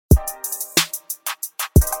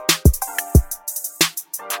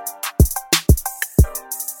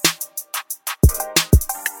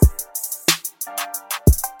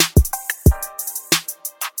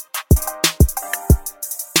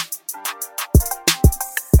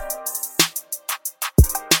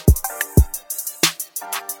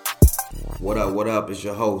What up, what up? It's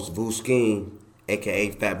your host, Vu Skeen, aka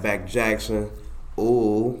Fatback Jackson.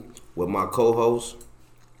 Ooh, with my co-host,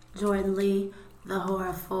 Jordan Lee, the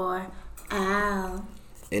Horror 4, Al.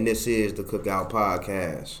 And this is the Cookout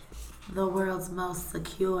Podcast. The world's most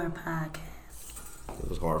secure podcast. It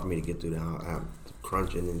was hard for me to get through that. I'm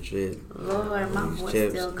crunching and shit. Lord, my voice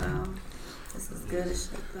chips. still gone. This is good as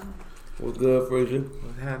shit, though. What's good, Frazier?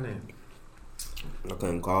 What's happening? I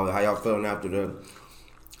couldn't call it. How y'all feeling after the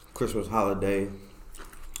Christmas holiday?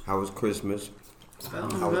 How was Christmas? How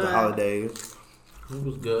was the holidays? It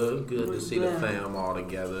was good. Good to see good. the fam all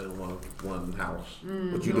together in one house.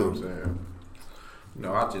 Mm-hmm. What you You know what do? I'm saying? You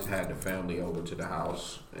know, I just had the family over to the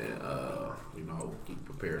house and, we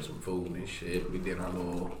prepared some food and shit. We did our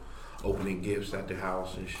little opening gifts at the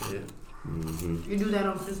house and shit. Mm-hmm. You do that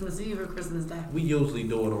on Christmas Eve or Christmas Day? We usually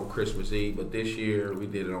do it on Christmas Eve, but this year we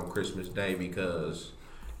did it on Christmas Day because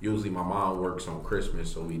usually my mom works on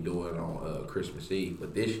Christmas, so we do it on Christmas Eve.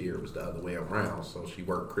 But this year it was the other way around, so she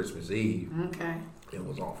worked Christmas Eve. Okay. It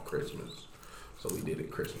was off Christmas, so we did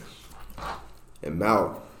it Christmas. And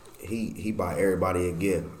Mal, he buy everybody a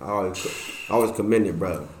gift. I always commend it,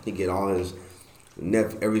 brother. He get all his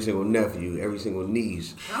every single nephew, every single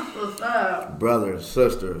niece, That's what's up. brothers,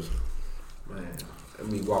 sisters. Man,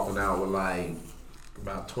 and me walking out with like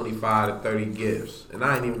about 25 to 30 gifts, and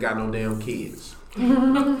I ain't even got no damn kids.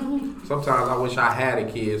 Sometimes I wish I had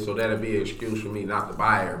a kid, so that'd be an excuse for me not to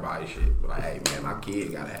buy everybody shit. But like, hey man, my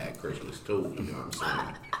kid gotta have Christmas too. You know what I'm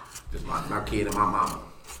saying? Just my kid and my mama.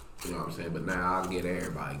 You know what I'm saying? But now I'll get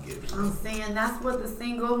everybody gifts. I'm saying that's what the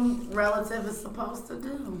single relative is supposed to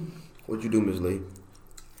do. What you do, Ms. Lee?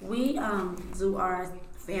 We do our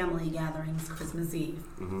family gatherings Christmas Eve.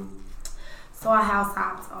 Mm-hmm. So our house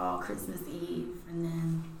hops all Christmas Eve, and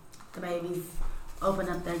then the babies open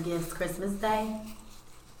up their gifts Christmas Day.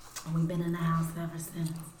 And we've been in the house ever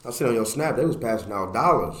since. I seen on your snap they was passing out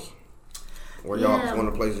dollars. Where y'all, Yeah. one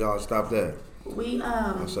of the places y'all stopped at. We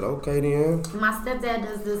I said, okay then. my stepdad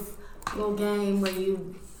does this little game where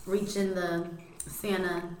you reach in the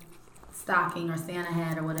Santa stocking or Santa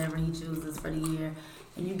hat or whatever he chooses for the year,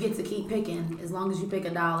 and you get to keep picking. As long as you pick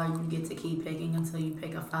 $1, you get to keep picking until you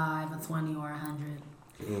pick a 5, a 20, or 100.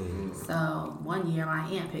 Mm-hmm. So one year my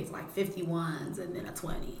aunt picked like 51s and then a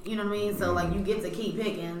 20. You know what I mean? So like you get to keep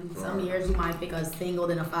picking. Some Right. years you might pick a single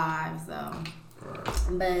then a 5. So, Right.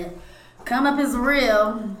 but come up is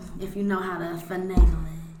real if you know how to finagle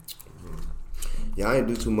it. Yeah, I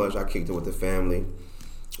didn't do too much. I kicked it with the family.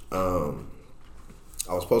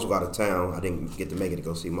 I was supposed to go out of town. I didn't get to make it to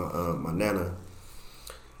go see my nana,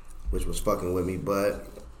 which was fucking with me. But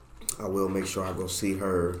I will make sure I go see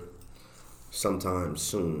her sometime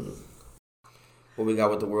soon. What we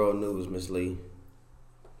got with the world news, Miss Lee?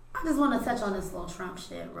 I just want to touch on this little Trump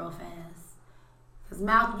shit real fast. Because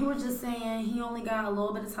Mal, you were just saying he only got a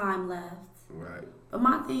little bit of time left. Right. But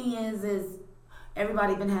my thing is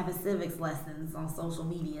everybody been having civics lessons on social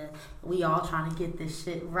media. We all trying to get this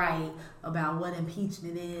shit right about what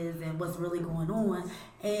impeachment is and what's really going on.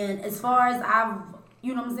 And as far as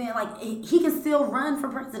you know what I'm saying, like he can still run for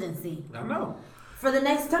presidency I know. for the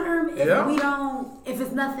next term if Yeah. if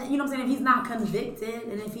it's nothing, you know what I'm saying, if he's not convicted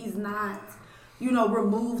and if he's not,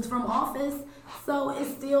 removed from office. So it's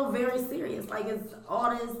still very serious. Like it's all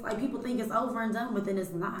this, like people think it's over and done with, and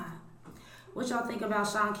it's not. What y'all think about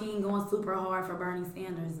Sean King going super hard for Bernie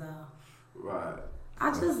Sanders though? Right. I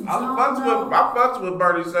just don't I fucks with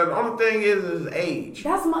Bernie Sanders. The only thing is his age.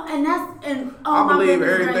 That's my I my believe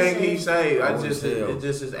goodness everything he gracious. say. Old It's as hell.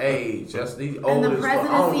 just his age. That's the And oldest. the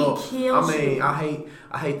presidency I don't know. kills I mean, you.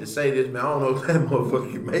 I hate to say this, man. I don't know if that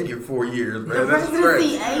motherfucker can make it 4 years, The man. That's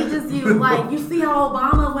presidency crazy. ages you. Like you see how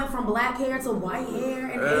Obama went from black hair to white hair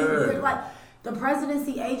in 8 years. Like the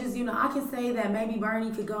presidency ages you. I can say that maybe Bernie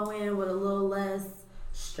could go in with a little less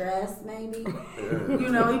stress, maybe. He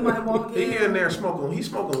might walk in. He in there smoking. He's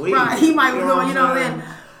smoking weed. Right, he might You go, know what I'm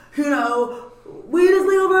then, weed is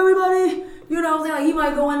legal for everybody. You know what I'm saying? Like, he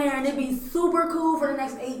might go in there and it'd be super cool for the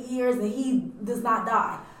next 8 years and he does not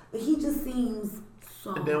die. But he just seems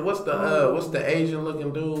so. And then what's the Asian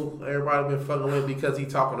looking dude everybody been fucking with because he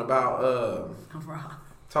talking about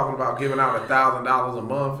giving out $1,000 a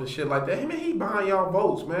month and shit like that. Hey man, he buying y'all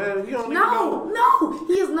votes, man. You don't even know. No,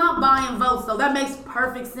 he is not buying votes, though. That makes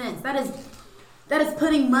perfect sense. That is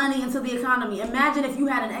putting money into the economy. Imagine if you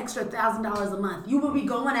had an extra $1,000 a month. You would be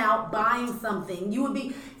going out buying something. It would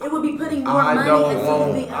be putting more money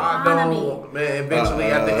into the economy. Man, eventually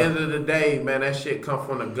at the end of the day, man, that shit come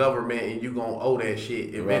from the government and you gonna owe that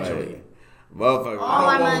shit eventually. Motherfucker. All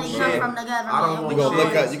our don't want money come shit. from the government. I don't and want we You gonna don't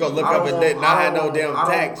look want up? You gonna look I up don't and want- not I have don't no damn want-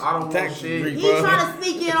 tax. I don't want tax shit. refund. He trying to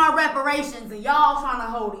sneak in our reparations, and y'all trying to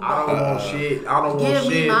hold him I back. don't want shit. I don't Give want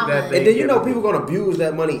me shit my that money. they And then you know give me. people gonna abuse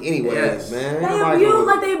that money anyways, Yes. man. They Nobody abuse gonna-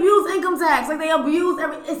 like they abuse income tax, like they abuse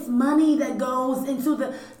it's money that goes into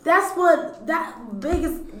the. That's what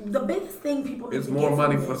the biggest thing people need It's to more get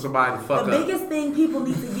money from for this. somebody to fuck The up. biggest thing people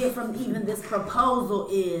need to get from even this proposal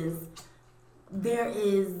is there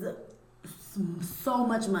is so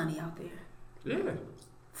much money out there Yeah.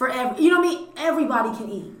 for you know what I mean. Everybody can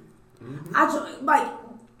eat.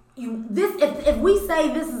 If we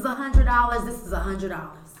say this is $100, this is $100,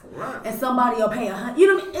 Right. and somebody will pay $100. You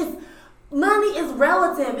know what I mean? Money is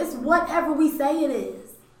relative. It's whatever we say it is.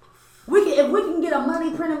 If we can get a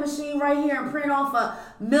money printing machine right here and print off $1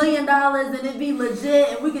 million and it be legit,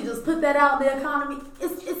 and we can just put that out in the economy,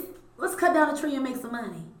 let's cut down a tree and make some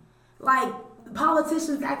money. Like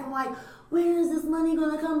politicians acting like, where is this money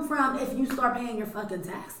gonna come from? If you start paying your fucking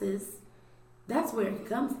taxes, that's where it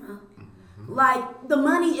comes from. Like the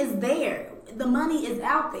money is there. The money is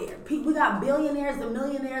out there. We got billionaires and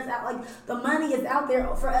millionaires out. Like the money is out there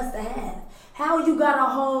for us to have. How you got a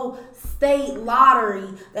whole state lottery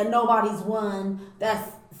that nobody's won? That's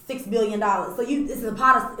 $6 billion. So it's a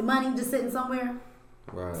pot of money just sitting somewhere.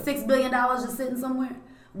 Right. $6 billion just sitting somewhere,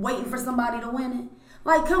 waiting for somebody to win it.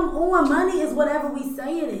 Like, come on, money is whatever we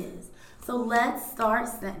say it is. So let's start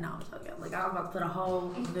setting. No, I'm joking. Like I was about to put a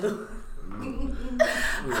whole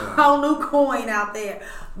new coin out there,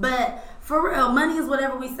 but for real, money is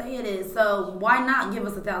whatever we say it is. So why not give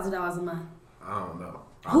us $1,000 a month? I don't know.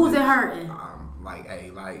 Who's it hurting? I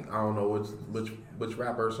don't know which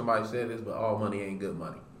rapper or somebody said this, but all money ain't good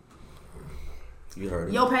money. You heard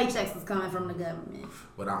it. Your paychecks is coming from the government,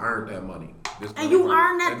 But I earned that money. and you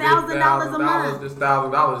earn that $1,000 a month. This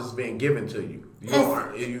 $1,000 is being given to you.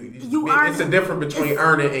 It's a difference between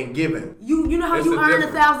earning and giving. You know how It's you a earn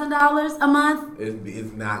difference. $1,000 a month?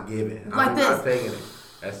 It's not given. Like I'm this. not taking it.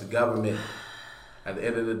 That's the government. At the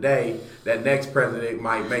end of the day, that next president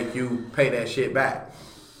might make you pay that shit back.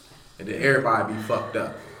 And then everybody be fucked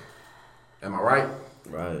up. Am I right?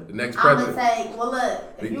 Right. The next I'm gonna president. say, well, look,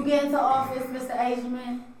 if you get into office, Mr. Asian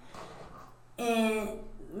Man, and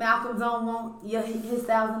Malcolm don't want his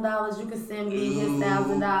 $1,000, you can send me his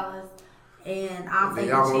 $1,000, and I'll Then take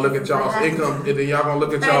y'all gonna look at y'all's income. Then y'all gonna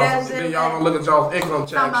look at y'all's income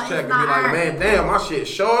tax check and be like, man, damn, my shit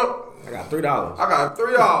short. I got $3. I got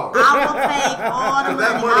 $3. I will take all the money.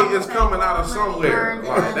 That I money will is take coming all out of the money somewhere. earned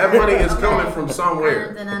Like, and that money is unearned. coming from somewhere.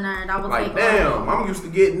 Earned and unearned. I will Like, take damn, all I'm used to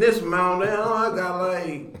getting this amount now. I got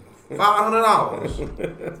like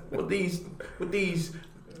 $500 with these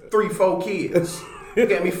 3-4 kids. You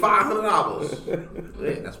gave me $500.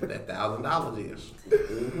 Yeah, that's what that $1,000 is.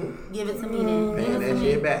 Give it to me then. Give Paying it to that me.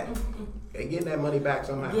 shit back. And getting that money back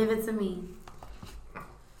somehow. Give it to me.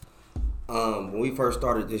 When we first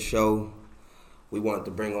started this show, we wanted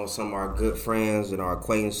to bring on some of our good friends and our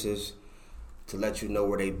acquaintances to let you know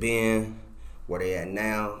where they've been, where they at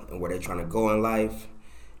now, and where they're trying to go in life.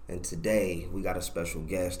 And today, we got a special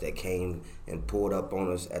guest that came and pulled up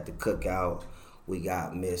on us at the cookout. We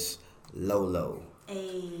got Miss Lolo.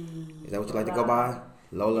 Hey. Is that what you like to go by?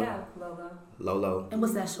 Lola? Yeah, Lola. Lolo. And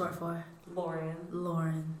what's that short for? Lauren.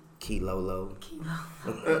 Lauren. Key Lolo.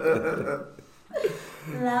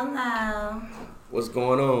 Lolo. What's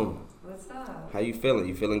going on? What's up? How you feeling?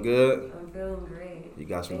 You feeling good? I'm feeling great. You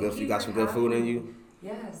got some Thank good. you You got for some good food in having you. me.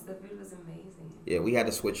 Yes, the food was amazing. Yeah, we had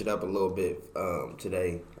to switch it up a little bit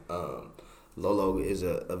today. Lolo is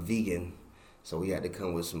a vegan, so we had to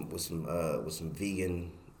come with some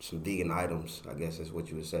vegan items. I guess that's what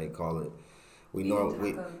you would say. Call it. We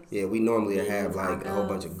normally Vegan have like a whole tacos.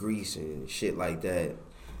 bunch of grease and shit like that.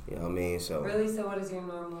 You know what I mean? So Really? So what is your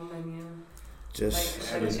normal menu?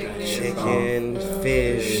 just Like chicken,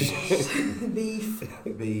 fish. Beef.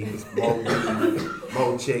 Beef,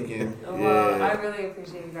 more chicken. Well, Yeah. I really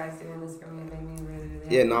appreciate you guys doing this for me. It made me really, really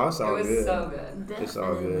happy. Yeah, no, it's all It was good. so good. It's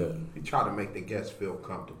all good. We try to make the guests feel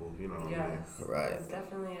comfortable, you know what I mean? Yes. Right. It's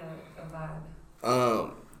definitely a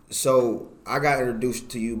vibe. So I got introduced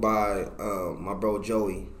to you by my bro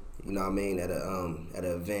Joey. You know what I mean? At an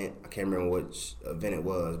event. I can't remember which event it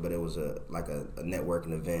was, but it was a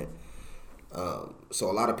networking event. So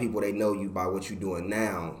a lot of people, they know you by what you're doing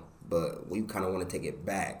now, but we kind of want to take it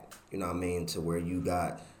back. You know what I mean? To where you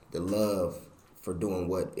got the love for doing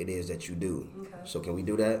what it is that you do. Okay. So can we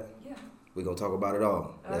do that? Yeah. We gonna talk about it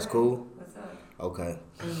all. That's Alright. cool. What's up? Okay.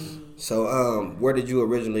 So where did you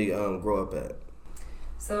originally grow up at?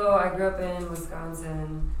 So I grew up in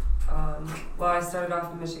Wisconsin. I started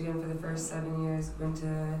off in Michigan for the first 7 years. Went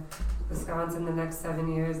to Wisconsin the next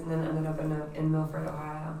 7 years, and then ended up in Milford,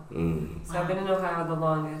 Ohio. Mm. So I've been in Ohio the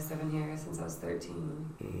longest. I've been here since I was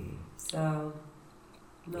 13. Mm. So,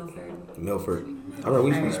 Milford. Milford. I remember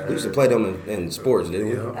we used to play them in sports, didn't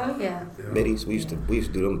we? Yeah. Oh yeah. Middies. We used to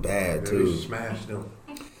do them bad We too. smashed them.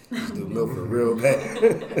 We used to do Milford real bad.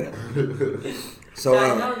 So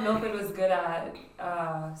I know Milford was good at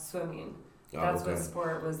swimming. That's okay. what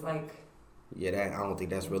sport was like. Yeah, that I don't think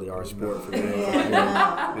that's really our sport for real.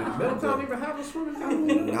 Yeah. Did Middletown even have a swimming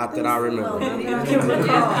team? Not that I remember. Well, You I can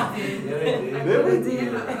recall. We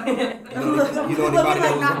did. know Look, anybody like,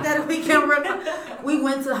 that not was? that we can remember. We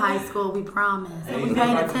went to high school, we promised. And we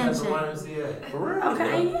paid attention. For real?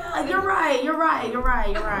 Okay, yeah, you're right.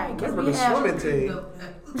 Because Remember we the have. swimming team?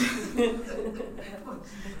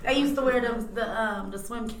 They used to wear the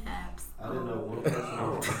swim caps. I didn't know one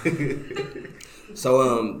person.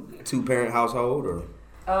 So 2-parent household or?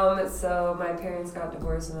 So my parents got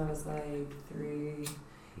divorced when I was like 3,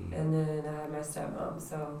 and then I had my stepmom.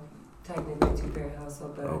 So technically 2-parent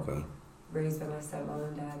household, but Okay. raised by my stepmom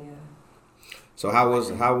and dad. Yeah. So how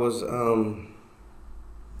was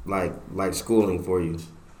like schooling for you?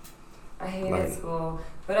 I hated Like- school,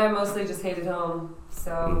 but I mostly just hated home.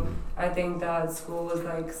 So I think that school was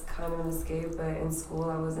like kind of an escape, but in school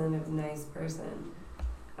I wasn't a nice person.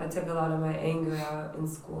 I took a lot of my anger out in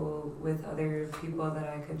school with other people that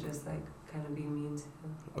I could just like kind of be mean to.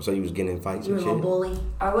 So you was getting in fights You and were a shit? bully.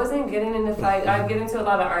 I wasn't getting into fights. I'd get into a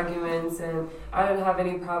lot of arguments, and I didn't have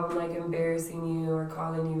any problem like embarrassing you or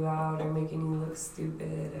calling you out or making you look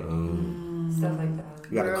stupid or stuff like that.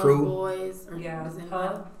 You got a Girls, crew? boys, or Yeah. was it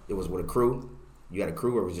Huh? It was with a crew? You had a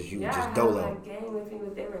crew or was it just you Yeah, just I dolo? had a gang with me,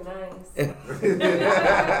 but they were nice.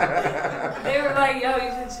 They were like, yo,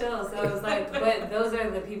 you should chill. So it was like, but those are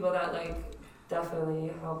the people that like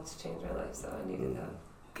definitely helped change my life, so I needed that.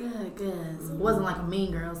 Good. So it wasn't like a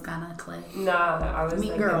Mean Girls kind of clique. Nah, I was Mean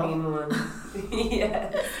like girl. the mean one.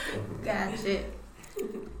 Yes. Gotcha.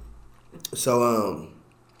 So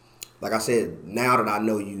like I said, now that I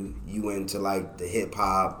know you into like the hip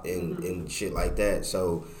hop and shit like that.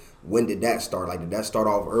 So when did that start? Like did that start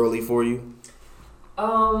off early for you?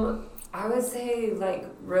 I would say like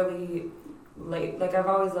really late. Like I've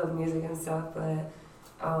always loved music and stuff, but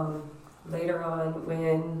later on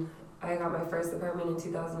when I got my first apartment in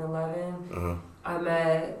 2011, I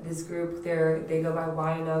met this group. They go by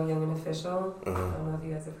YNL Young and Official. I don't know if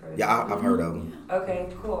you guys have heard of them. Yeah, I've heard of them. Okay,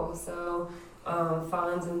 cool. So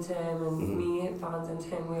Fonz and Tim and me, Fonz and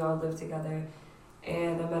Tim, we all lived together.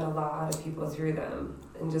 And I met a lot of people through them.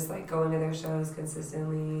 And just like going to their shows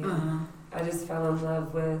consistently. I just fell in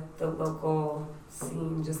love with the local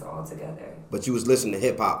scene just all together. But you was listening to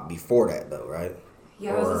hip hop before that though, right?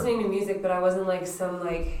 Yeah, I was listening to music, but I wasn't like some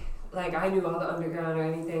like I knew all the underground or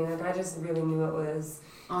anything. Like I just really knew it was.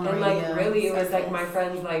 On And radio, like really it was like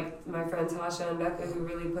surface. my friends Tasha and Becca who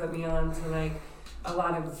really put me on to like a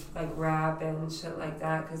lot of like rap and shit like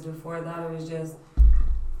that, because before that it was just,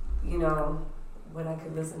 you know, what I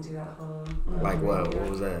could listen to at home. Like what? What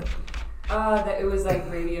was that? That it was like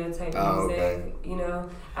radio type Oh, music, okay. you know.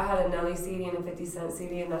 I had a Nelly CD and a 50 Cent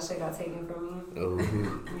CD, and that shit got taken from me. Oh,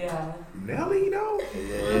 Yeah. Nelly, though?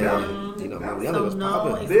 yeah. You know, Nelly was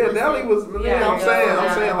popping. Yeah, Nelly was. Yeah, I'm saying,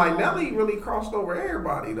 yeah. like Nelly really crossed over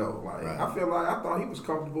everybody though. Like Right. I feel like I thought he was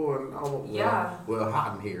comfortable and almost Yeah. well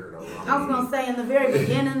hot in here though. I was gonna say in the very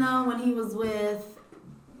beginning though, when he was with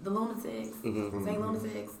the Lunatics, St.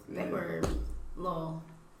 Lunatics, they were low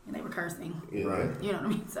and they were cursing. Yeah. Right. You know what I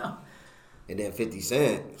mean? So And then 50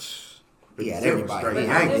 Cent, he 50 had Cent was everybody. straight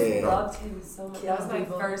I Yankee. just Yeah. loved him so much. That was my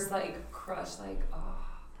People. first like crush. Like, oh,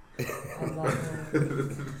 I love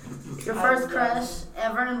him. your I first love crush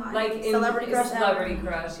ever in life? Like in Celebrity crush Celebrity ever?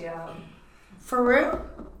 crush, yeah. For real?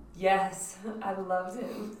 Yes, I loved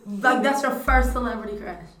him. Like that's your first celebrity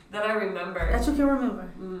crush That I remember. that you can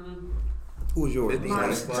remember? Who was yours? 50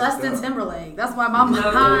 Mine? Cent. Justin Timberlake. That's why my mind no,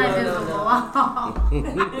 is no. on.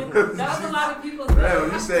 That was a lot of people's.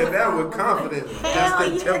 Man, you said that with confidence. Hell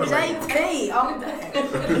Justin yeah, Timberlake. JT. All day.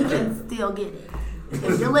 You can still get it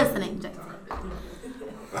if you're listening, JT.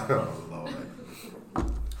 Oh Lord.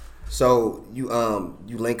 So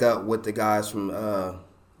you link up with the guys from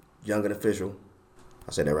Young and Official.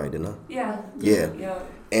 I said that right, didn't I? Yeah. Yeah. Yeah.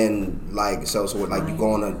 And like so like you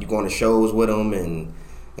going to shows with them and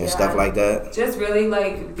stuff like that. Just really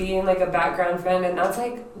like being like a background friend, and that's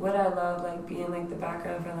like what I love, like being like the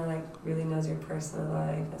background friend that like really knows your personal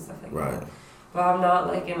life and stuff like Right. that. But I'm not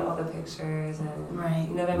like in all the pictures and Right.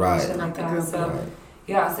 you know what I mean, Right. shit like Not the that. group, So Right.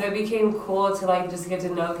 yeah, so it became cool to like just get to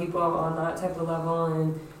know people on that type of level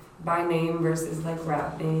and by name versus like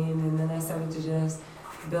rap name, and then I started to just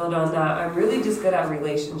build on that. I'm really just good at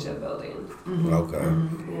relationship building. Okay.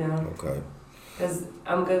 You know, Okay. because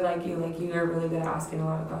I'm good like you are really good at asking a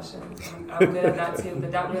lot of questions. I'm good at that too,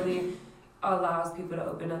 but that really allows people to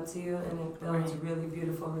open up to you, and it builds really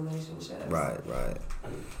beautiful relationships. Right.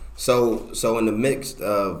 So in the mix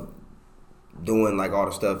of doing like all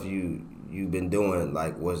the stuff you've been doing,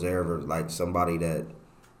 like was there ever like somebody that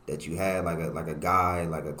you had like a guy,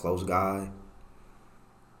 like a close guy?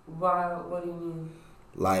 Why? What do you mean?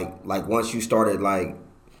 Like once you started like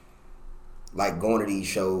going to these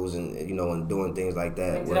shows and and doing things like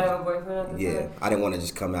that. Like, did I have a boyfriend at the time? I didn't want to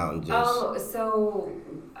just come out and just. Oh, so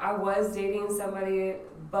I was dating somebody,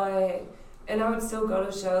 and I would still go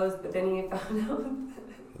to shows, but then he found out.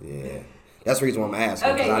 Yeah. That's the reason why I'm asking.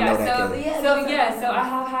 Okay, I know that so I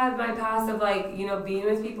have had my past of like, being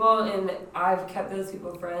with people, and I've kept those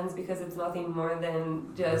people friends because it's nothing more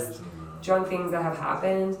than just drunk things that have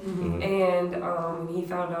happened. And when he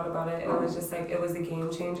found out about it, it was just like, it was a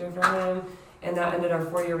game changer for him, and that ended our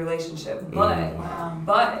 4-year relationship.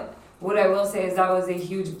 But what I will say is that was a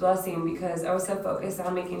huge blessing because I was so focused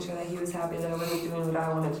on making sure that he was happy that I wasn't doing what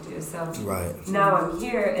I wanted to do. So now I'm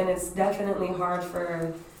here, and it's definitely hard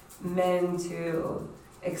for men to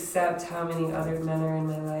accept how many other men are in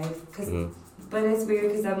my life. But it's weird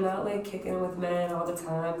because I'm not like kicking with men all the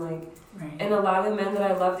time. And a lot of the men that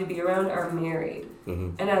I love to be around are married.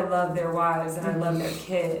 And I love their wives and I love their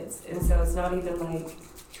kids. And so it's not even like,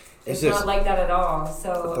 it's not like that at all.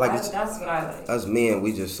 So that's what I like. Us men,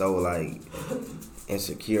 we just so like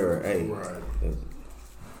insecure. Hey,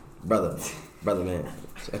 brother man.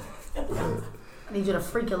 I need you to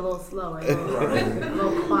freak a little slower. A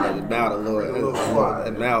little quiet. Now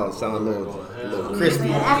now it sounds a little crispy.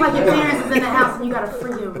 Man, act like your parents is in the house and you gotta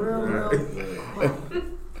freak it real quiet.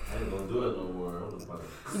 I ain't gonna do it no more.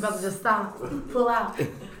 You about to just stop, pull out.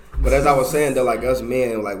 But as I was saying though, like us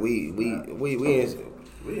men, like we insecure.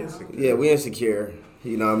 We insecure.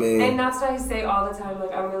 You know what I mean? And that's what I say all the time.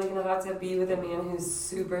 Like, I'm really gonna have to be with a man who's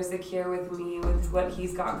super secure with me, with what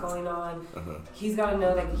he's got going on. He's gotta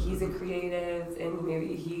know that he's a creative and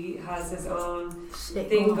maybe he has his own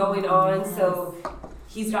thing going on. So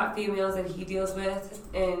he's got females that he deals with,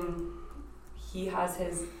 and he has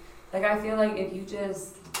his. Like, I feel like if you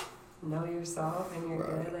just know yourself and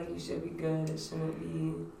you're good, like, you should be good. It shouldn't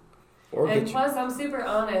be. And plus, I'm super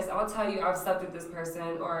honest. I'll tell you, I've slept with this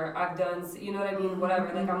person, or I've done, you know what I mean?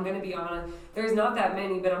 Whatever. Like, I'm gonna be honest. There's not that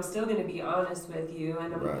many, but I'm still gonna be honest with you.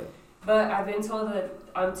 And but I've been told that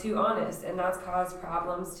I'm too honest, and that's caused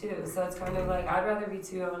problems too. So it's kind of like I'd rather be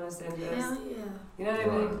too honest and just, you know what I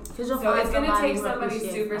mean? So it's gonna take somebody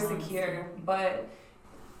super secure, but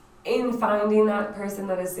in finding that person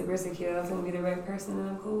that is super secure, that's gonna be the right person, and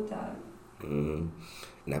I'm cool with that. And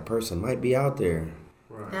that person might be out there.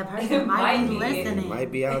 That person might be listening. It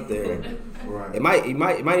might be out there. Right. It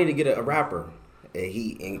might need to get a rapper.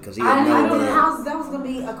 Because he I don't know. That was gonna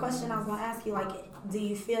be a question I was gonna ask you. Like, do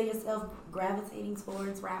you feel yourself gravitating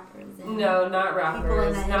towards rappers? And no, not rappers. People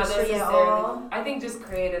in the not industry necessarily. at all? I think just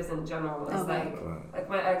creatives in general. It's like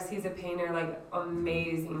my ex, he's a painter, like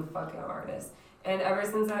amazing fucking artist. And ever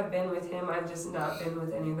since I've been with him, I've just not been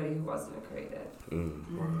with anybody who wasn't a creative.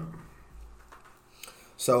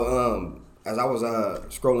 So as I was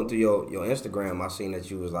scrolling through your Instagram, I seen that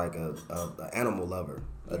you was like a animal lover,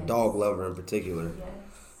 a dog lover in particular. Yes.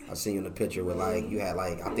 I seen you in the picture with like you had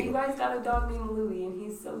like I think you guys got a dog named Louie, and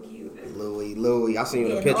he's so cute. Louie. I seen you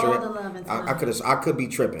in the picture. All the love and I could be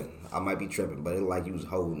tripping. I might be tripping, but it like you was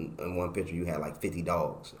holding in one picture. You had like 50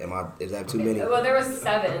 dogs. Is that too many? Well, there was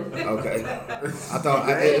 7. Okay. I thought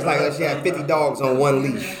it's like she had 50 dogs on one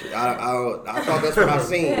leash. I thought that's what I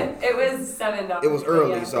seen. It was 7 dogs. It was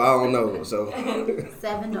early, so I don't know. So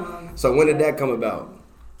 7 dogs. So when did that come about?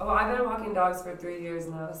 Well, I've been walking dogs for 3 years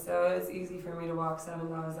now, so it's easy for me to walk 7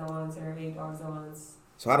 dogs at once or 8 dogs at once.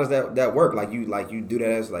 So how does that work? Like you do that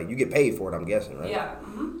as like you get paid for it, I'm guessing, right? Yeah.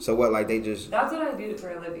 So what, like they just? That's what I do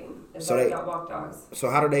for a living. So I walk dogs. So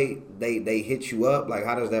how do they hit you up? Like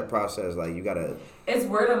how does that process? Like you gotta. It's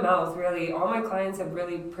word of mouth, really. All my clients have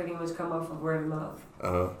really pretty much come off of word of mouth.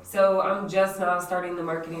 So I'm just now starting the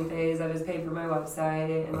marketing phase. I just paid for my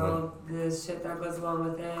website and all of the shit that goes along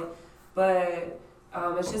with it, but.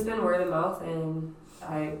 It's just been word of mouth, and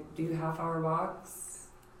I do half-hour walks.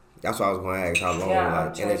 That's what I was going to ask. How long? Yeah, like,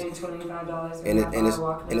 I'm charging $25 for and a half-hour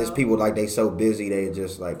walk now. And it's people like they so busy they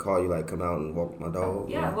just like call you like come out and walk my dog.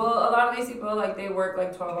 Yeah, well, a lot of these people like they work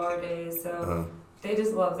like 12-hour days, so they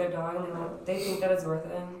just love their dog and they think that it's worth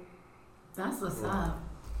it. That's what's up.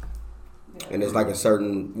 And it's like a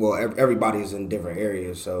certain, well, everybody's in different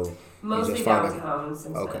areas, so Mostly just find downtown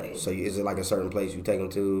Cincinnati. okay. So is it like a certain place you take them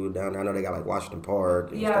to down there? I know they got like Washington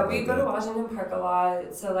Park. And Yeah, stuff we like go that. to Washington Park a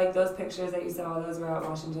lot. So like those pictures that you saw, those were at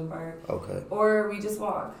Washington Park. Okay. Or we just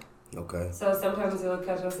walk. Okay. So sometimes you'll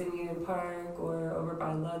catch us in Union Park or over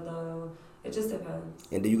by Ludlow. It just depends.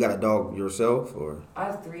 And do you got a dog yourself, or I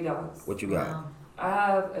have 3 dogs. what you got? Wow. I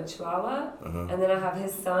have a Chihuahua, Uh-huh. and then I have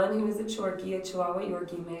his son, who is a Chorky, a Chihuahua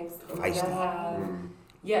Yorkie mix. And then Feisty. I have,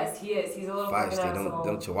 yes, he is. He's a little fucking Feisty. asshole.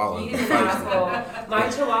 Them Chihuahuas. He's an asshole. My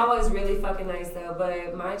Chihuahua is really fucking nice though,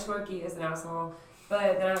 but my Chorky is an asshole.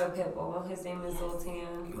 But then I have a pit bull. His name is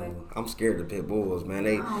Zoltan. Like, I'm scared of pit bulls, man.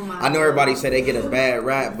 They, Oh my I know everybody say they get a bad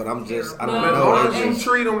rap, but I'm just, I don't No. As know. long It's as you just,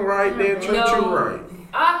 treat them right, they'll treat No. you right.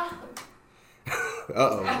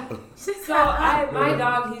 uh-oh. So my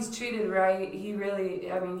dog, he's treated right. He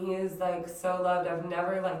really, I mean, he is like so loved. I've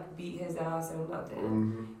never like beat his ass or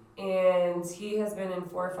nothing. And he has been in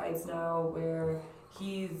 4 fights now where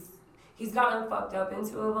he's gotten fucked up in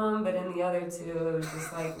 2 of them, but in the other 2 it was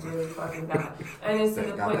just like really fucking bad. And it's to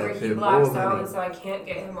the Got point that where he pit blacks bull in out, it. and so I can't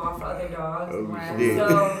get him off other dogs. Oh, Right. shit. So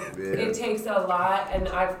Yeah. it takes a lot, and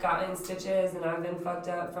I've gotten stitches, and I've been fucked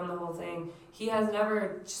up from the whole thing. He has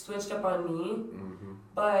never switched up on me,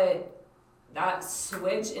 but that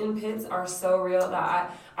switch in pits are so real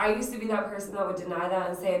that I used to be that person that would deny that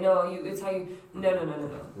and say, no, it's how you, no.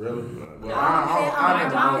 Really? No.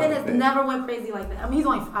 My pit has never went crazy like that. I mean, he's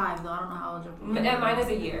only 5 though. I don't know how old your And mine is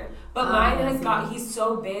a year. But Oh, mine I has see. got, he's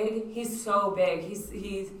so big, he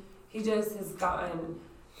just has gotten,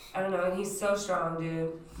 I don't know, and he's so strong,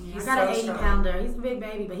 dude. I He's got so an 80 strong. pounder. He's a big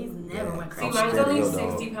baby, but he's never Yeah. went See, I'm crazy. mine's scared of only your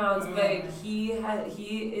dog. 60 pounds, Yeah. but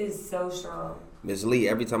he is so strong. Miss Lee,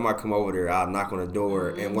 every time I come over there, I knock on the door,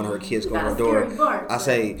 and one of her kids go Got on a the door. scary bark, I but-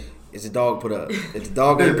 say, "Is the dog put up? If the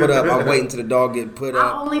dog ain't put up, I'm waiting till the dog get put up."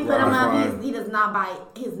 I only put him Before I- up. He does not bite.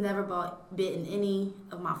 He's never bitten any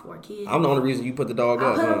of my 4 kids. I'm the only reason you put the dog I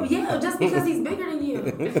up. put Huh? him, yeah, just because he's bigger than you.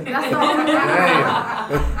 That's the only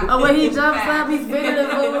reason. But when he jumps up, he's bigger than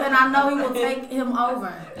Boo, and I know he will take him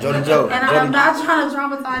over. Jody Joe, And I'm not trying to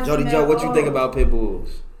traumatize Jody him Joe, at what you all. think about pit bulls?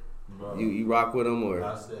 Bro, You rock with them or?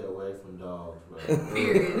 I stay away from dogs, bro.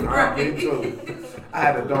 I me too. I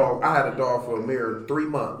had a dog for a mere 3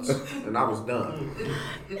 months, and I was done.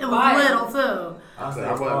 It was little too.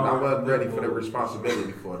 I wasn't ready for the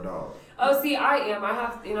responsibility for a dog. Oh, see, I am. I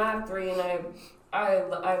have 3, and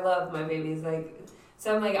I love my babies. Like,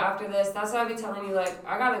 so I'm like, after this, that's why I be telling you, like,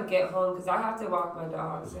 I gotta get home because I have to walk my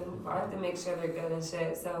dogs and I have to make sure they're good and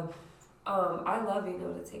shit. So, I love being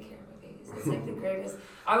able to take care of my babies. It's like the greatest.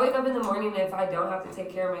 I wake up in the morning and if I don't have to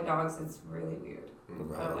take care of my dogs, it's really weird.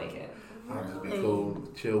 I don't like it. I'll just be cool,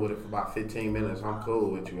 chill with it for about 15 minutes. I'm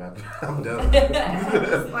cool with you after I'm done.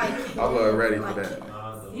 It's like, I wasn't ready for like that. it.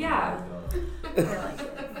 Yeah. I like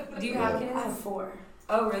it. Do you have I kids? have 4.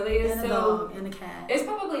 Oh, really? And a So dog and a cat. it's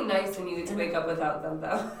probably nice in you to wake up without them,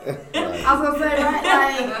 though. I was gonna say,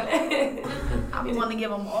 right? Like, I be wanting to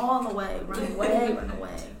give them all away, run away.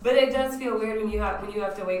 But it does feel weird when you have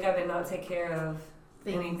to wake up and not take care of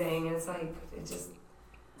Things. anything. It's like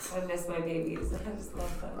I miss my babies. I just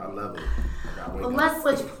love I them. love it. I gotta wake But up. let's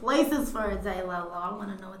switch places for a day, Lolo. I want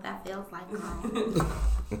to know what that feels like.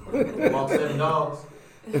 Walk 7 dogs.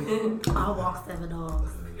 I'll walk 7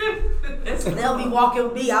 dogs. They'll be walking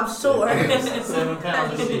with me, I'm sure. 7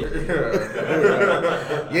 pounds of shit.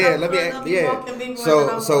 Yeah, let me. They'll be walking me more than So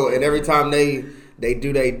I'm so, walking. and every time they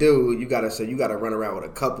do, you gotta run around with a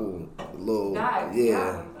couple little Dogs,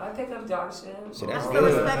 yeah. I pick up dog shit. So that's That's the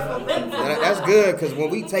good. respectful thing. That's good because when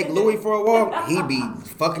we take Louis for a walk, he be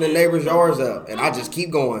fucking the neighbors' yards up, and I just keep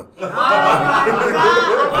going Why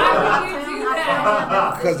would you do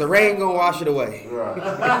that? because the rain gonna wash it away. Right.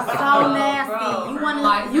 So nasty.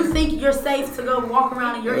 Bro. You think you're safe to go walk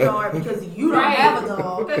around in your yard because you don't Right. have a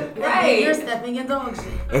dog. Right. You're stepping in dog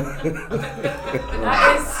shit.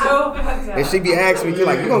 That is so fucked up. And she be asking me, "You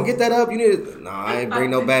like, you gonna get that up? You need it?" Nah, I ain't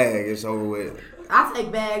bring no bag. It's over with. I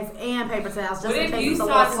take bags and paper towels just What in if case you it's a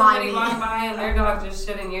saw little somebody slimy. walk by and their dog just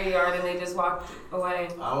shit in your yard and they just walked away?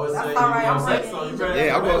 I always That's say, all right, you I'm gonna say ready. something, you better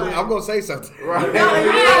Yeah, get I'm gonna say something. Right.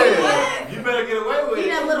 You better get away with He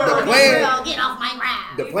that it. little The girl, plan- get off my ground.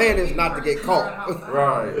 The plan is not to get caught.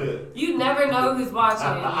 Right. You never know who's watching.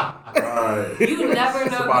 Right. You never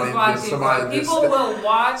know Somebody who's just- watching. somebody People just- will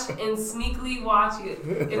watch and sneakily watch you.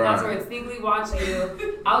 If that's Right. where it's sneakily watch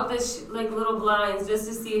you out the like little blinds just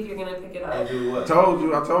to see if you're gonna pick it I up. do what? I told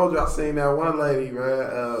you, I seen that one lady,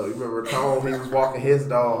 man. You remember Tom? He was walking his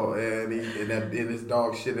dog, and his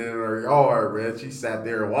dog shit in her yard, man. She sat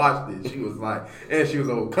there and watched it. She was like, and she was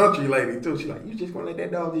an old country lady too. She like, you just gonna let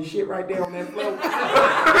that dog just shit right there on that floor?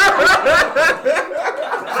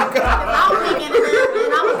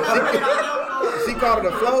 She called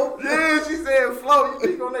it a flow? Yeah, she said flow. You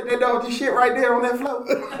just gonna let that dog just shit right there on that floor?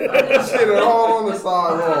 Shit it all on the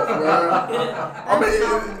sidewalk, man. I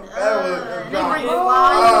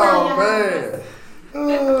mean,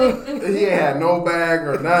 man. He had no bag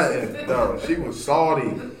or nothing. No, she was salty.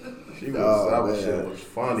 That shit was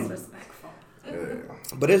funny. Yeah.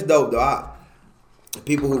 But it's dope though.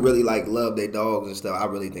 People who really like love their dogs and stuff, I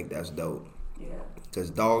really think that's dope. Yeah. Because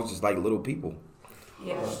dogs just like little people.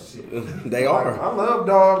 Yeah. They are. I love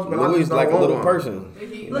dogs, but Louis I just like a don't little want one.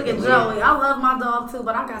 person. Look at Joey. I love my dog too,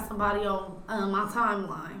 but I got somebody on my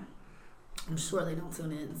timeline. I'm sure they don't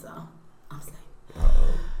tune in, so I'm saying.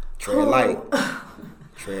 Tread light.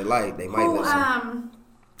 Tread light. They might listen.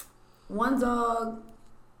 One dog,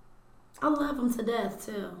 I love him to death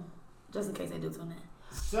too, just in case they do tune in.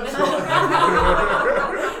 One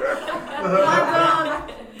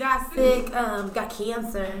dog got sick, got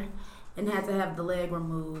cancer, and had to have the leg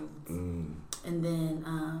removed. And then,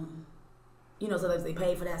 so they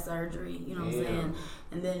paid for that surgery, you know what I'm saying?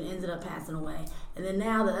 And then ended up passing away. And then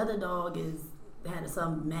now the other dog had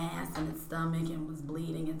some mass in its stomach and was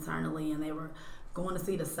bleeding internally, and they were going to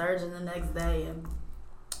see the surgeon the next day. And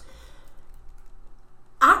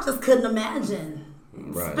I just couldn't imagine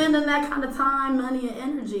spending that kind of time, money, and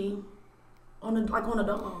energy on a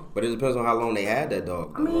dog. But it depends on how long they had that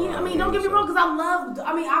dog. I mean, don't get me wrong, because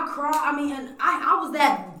I cried. And I was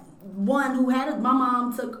that one who my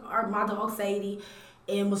mom took my dog Sadie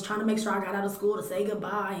and was trying to make sure I got out of school to say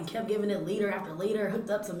goodbye and kept giving it liter after liter, hooked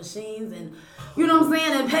up to machines and, you know what I'm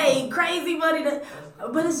saying, and paid crazy money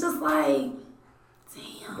but it's just like,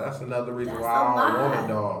 damn. That's another reason That's why I don't a want a lot.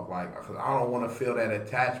 dog. Like, cause I don't want to feel that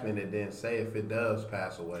attachment, and then say if it does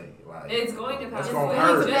pass away, like It's going to pass It's gonna away.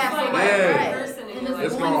 hurt. Just like Yeah. every person in And your life.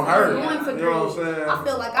 It's gonna hurt. It's going to You know what I'm saying? I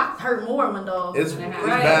feel like I hurt more when dogs. it's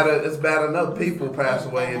bad enough people pass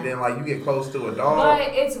away, and then like you get close to a dog.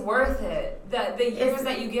 But it's worth it. The years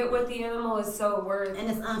that you get with the animal is so worth. And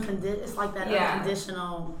it's it's like that Yeah.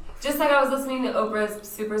 unconditional. Just like I was listening to Oprah's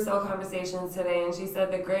Super Soul Conversations today, and she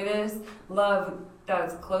said the greatest love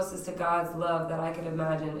that's closest to God's love that I could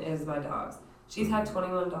imagine is my dogs. She's had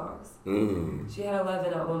 21 dogs. She had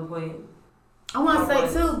 11 at one point. I want to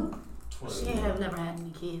say too, she have never had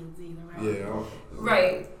any kids either, right? Yeah.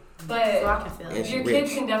 Right. So But I can feel And it. she your rich.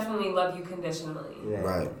 kids can definitely love you conditionally.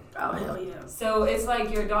 Right. Oh hell yeah. So it's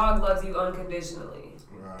like your dog loves you unconditionally.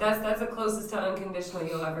 Right. That's the closest to unconditional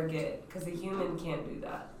you'll ever get, because a human can't do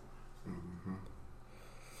that.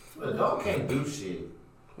 A dog can't do shit.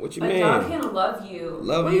 What you A mean? dog can love you.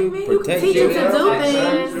 Love What do you you, mean? You can protect teach you. it to do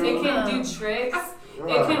things. It can do tricks.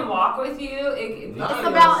 It can walk with you. It Nah. It's Oh,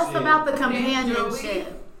 about the Joey. companionship.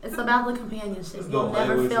 It's about the companionship. Just You'll gonna play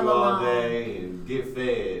never with feel you all alone. day and get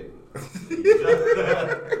fed.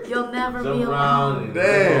 You'll never be Jump around alone. and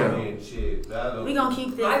Damn. and shit. We gonna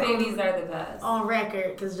keep this My babies are the best. on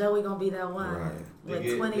record because Joey gonna be that one Right.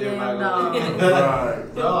 with 20 everybody damn gonna- dogs.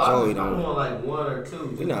 Right. No, Joey I'm don't. on like one or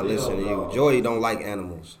two. We're not listening to you. Joey don't like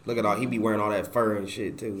animals. Look at all he be wearing all that fur and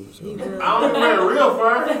shit too. So. He does. I don't even wear real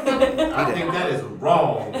fur. I think that is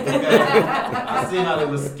wrong. I see how they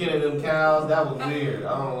was skinning them cows. That was weird.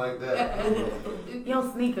 I don't like that. Your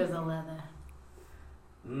sneakers are leather.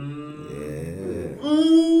 Yeah.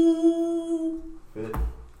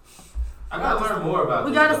 I gotta learn more about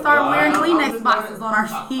We this. gotta stuff, start though. wearing I'm Kleenex just boxes learning- on our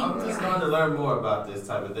feet. I'm just starting to learn more about this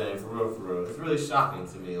type of thing, for real. It's really shocking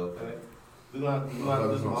to me, okay? We're gonna do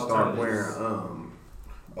Motherfuckers some gonna start alternatives. wearing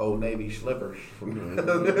Old Navy slippers. I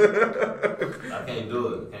can't do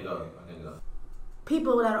it. I can't go.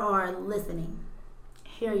 People that are listening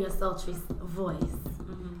hear your sultry voice,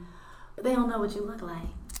 but they don't know what you look like.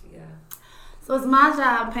 Yeah. So it's my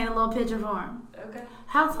job to paint a little picture for them. Okay.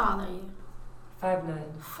 How tall are you? 5'9".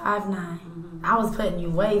 5'9". I was putting you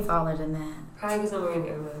way taller than that. Probably because I'm wearing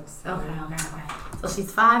earmuffs. Okay. So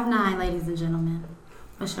she's 5'9", ladies and gentlemen.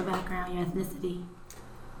 What's your background, your ethnicity?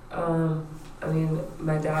 I mean,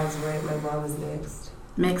 my dad's white, my mom is mixed.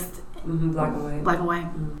 Mixed, Black and white. black and white.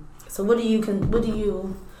 So what do you I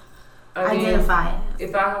mean, identify as?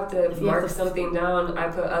 if I have to If you mark have to- something down, I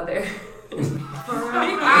put other. You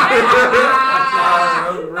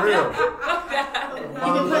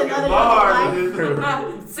can put another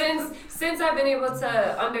life. Since I've been able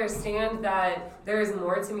to understand that there is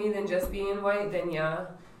more to me than just being white, then yeah,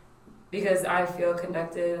 because I feel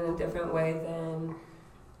connected in a different way than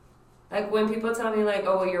Like when people tell me like,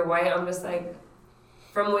 oh, well, you're white, I'm just like,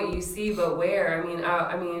 from what you see, but where? I mean,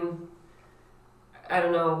 I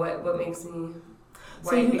don't know what makes me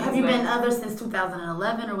So have you been other since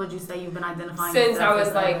 2011, or would you say you've been identifying since I was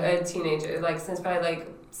as like other? a teenager, like since probably like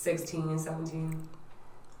 16, 17.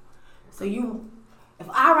 So if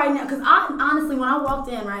I right now, because I honestly, when I walked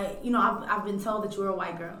in, right, you know, I've been told that you were a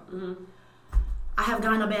white girl. Mm-hmm. I have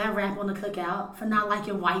gotten a bad rap on the cookout for not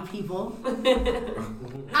liking white people.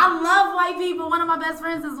 I love white people. One of my best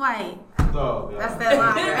friends is white. Oh, God. That's that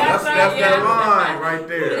line, right? That's that line right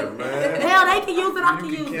there, man. Hell, they can use it. I can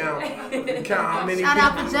You use can it. count how many Shout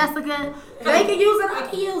out to people. Jessica. They can use it. I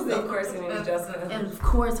can use it. Of course, her name is Jessica. And of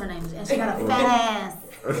course, her name is. And she got a fat ass.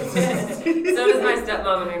 So does my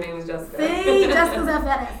stepmom, and her name is Jessica. See, Jessica's a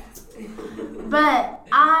fat ass. But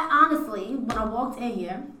I honestly, when I walked in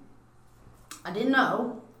here, I didn't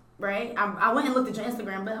know, right? I went and looked at your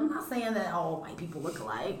Instagram, but I'm not saying that all white people look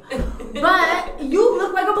alike. But you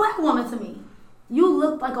look like a black woman to me. You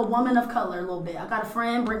look like a woman of color a little bit. I got a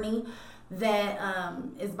friend, Brittany, that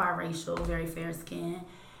is biracial, very fair skin.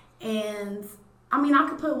 And I mean, I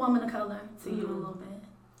could put woman of color to you a little bit.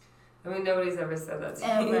 I mean, nobody's ever said that to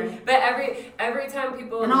Ever. me. But every time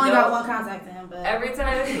people And I only got one contact to him, but every time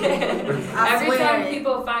I every swear time it.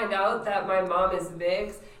 people find out that my mom is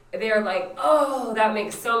mixed, they're like, oh, that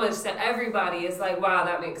makes so much sense. Everybody is like, wow,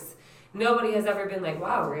 that makes. Nobody has ever been like,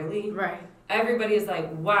 wow, really? right. Everybody is like,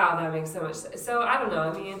 wow, that makes so much sense. So I don't know.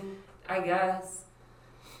 I mean, I guess.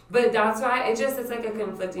 But that's why it's like a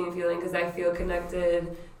conflicting feeling because I feel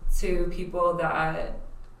connected to people that,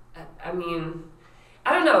 I mean,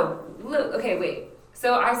 I don't know. Look, okay, wait.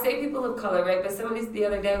 So I say people of color, right? But somebody the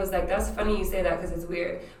other day was like, that's funny you say that because it's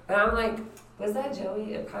weird. But I'm like, was that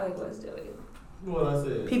Joey? It probably was Joey. What I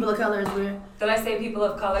said. People of color is weird. Did I say people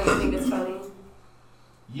of color? You think it's funny?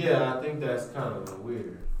 Yeah, I think that's kind of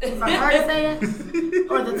weird. For her to say it,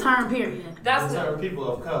 or the term period. That's The term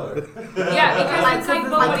people of color. yeah, because Like, it's like, it's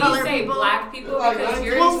but like when you colored say people? black people, Like because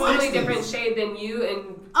you're a 1960s. totally different shade than you,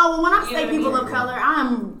 and Oh, well, when I You say know what I people mean? of color,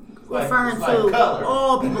 I'm Like- referring it's like to color.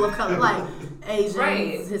 all people of color, like Asians,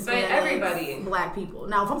 Right, but Hispanics, everybody. black people.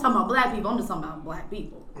 Now, if I'm talking about black people, I'm just talking about black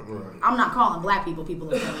people. Right. I'm not calling black people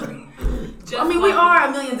people of color. just I mean, we like- are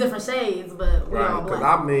a million different shades, but we're all Right, because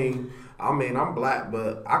black. I mean, I'm black,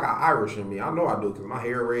 but I got Irish in me. I know I do because my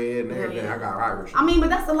hair red and everything. Yeah. I got Irish. I mean,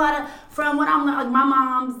 but that's a lot of, from what I'm, like,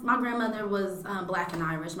 my grandmother was black and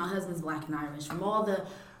Irish. My husband's black and Irish. From all the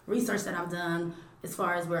research that I've done as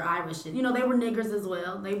far as where Irish, you know, they were niggers as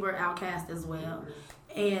well. They were outcast as well.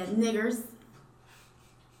 And niggers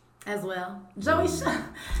as well. Joey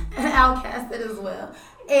outcasted as well.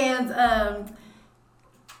 And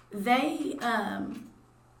they,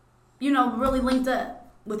 you know, really linked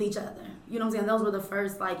up with each other. You know what I'm saying? Those were the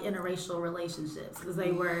first, like, interracial relationships because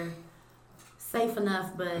they were safe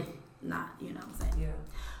enough, but not, you know what I'm saying? Yeah.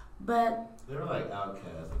 But They were like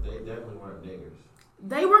outcasts, but they definitely weren't niggers.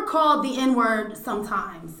 they were called the N-word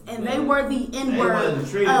sometimes, and they were the N-word wasn't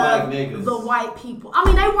treated of like niggas. the white people. I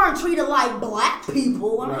mean, they weren't treated like black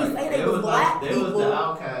people. I ain't say they was black They people. was the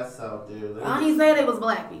outcasts out there. They I ain't say they was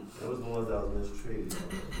black people. was the ones that was mistreated.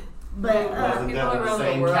 But Wasn't People that the around the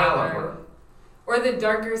same world caliber? or the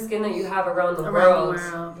darker skin that you have around the Around the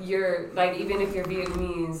world, world. you're like, even if you're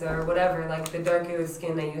Vietnamese or whatever, like the darker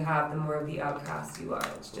skin that you have, the more of the outcast you are.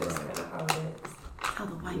 It's just kind of how it is. how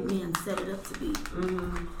the white man set it up to be.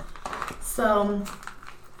 Mm-hmm. So,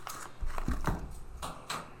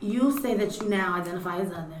 you say that you now identify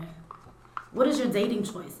as other. What is your dating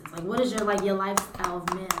choices? Like, what is your lifestyle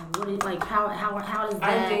of men? What is, like, how does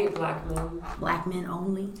I that? date black men. Black men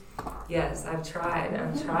only. Yes, I've tried.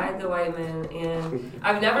 I've tried the white men, and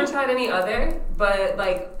I've never tried any other. But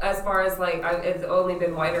like, as far as like, it's only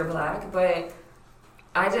been white or black. But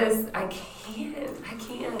I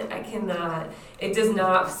cannot. It does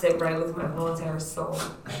not sit right with my whole entire soul.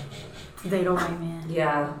 To date a white man.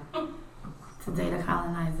 Yeah. To date a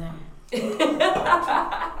colonizer.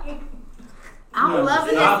 I'm No,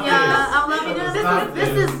 loving this, stop y'all. this. I'm loving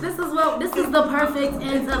this. This is the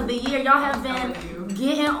end of the year. Y'all have been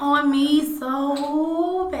getting on me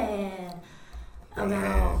so bad They about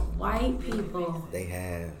have. white people They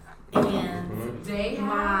have. and They have.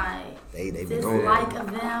 my They been on dislike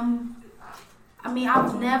of them. I mean,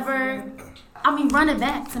 run it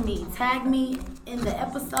back to me. Tag me in the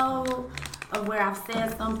episode of where I've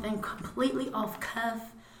said something completely off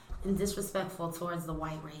cuff and disrespectful towards the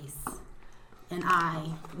white race. And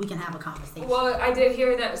we can have a conversation. Well, I did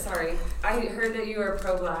hear that. Sorry, I heard that you were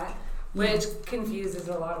pro-black, which confuses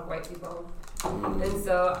a lot of white people. And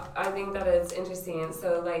so I think that it's interesting.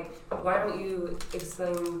 So, like, why don't you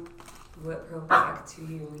explain what pro-black to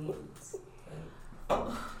you means.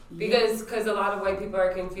 Because a lot of white people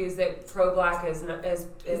are confused that pro-black is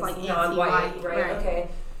like non-white, anti-white, right? Okay.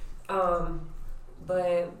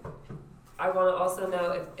 But I want to also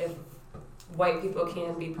know if white people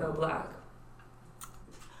can be pro-black.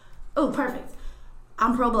 Oh, perfect.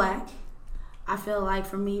 I'm pro-black. I feel like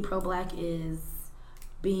for me, pro-black is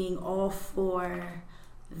being all for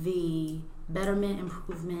the betterment,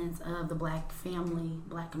 improvements of the black family,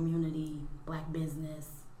 black community, black business,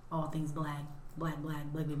 all things black,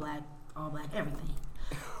 all black, everything.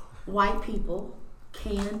 White people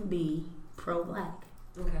can be pro-black.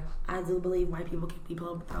 Okay. I do believe white people can be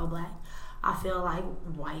pro-black. I feel like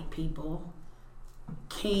white people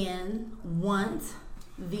can want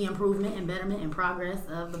the improvement and betterment and progress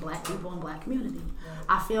of the black people and black community. Right.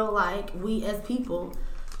 I feel like we as people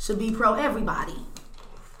should be pro everybody.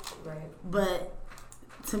 Right. But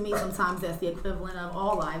to me, sometimes that's the equivalent of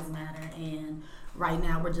all lives matter. And right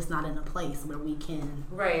now, we're just not in a place where we can,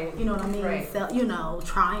 Right. you know what I mean? Right.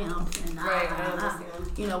 Triumph. And Right, I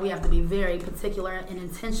understand. you know, we have to be very particular and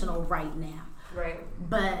intentional right now. Right.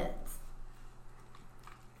 But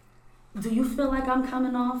do you feel like I'm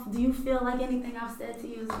coming off? Do you feel like anything I've said to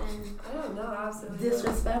you has been I don't know, absolutely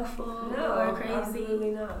disrespectful no, or crazy?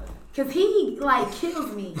 absolutely not. Cause he like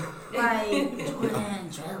kills me. Like, Jordan,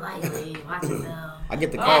 tread lightly, watch yourself. I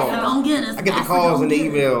get the Massa calls. gon' get us. I get the Massa calls gon' and the get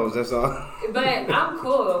us. emails. That's all. But I'm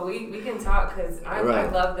cool. We can talk because I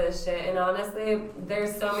Right. love this shit. And honestly,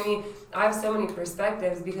 I have so many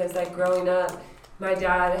perspectives because like growing up, my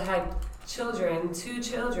dad had two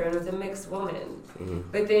children with a mixed woman. Mm-hmm.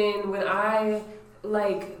 But then when I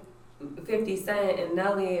like 50 Cent and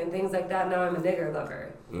Nelly and things like that, now I'm a nigger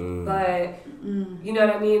lover. But you know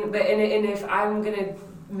what I mean? But and if I'm gonna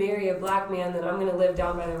marry a black man, then I'm gonna live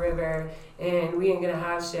down by the river and we ain't gonna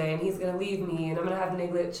have shit and he's gonna leave me and I'm gonna have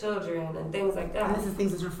niglet children and things like that. And this is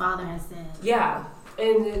things that your father has said. Yeah.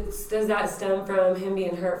 And does that stem from him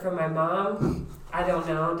being hurt from my mom? I don't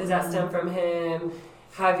know. Does that stem from him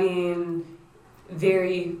having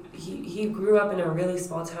he grew up in a really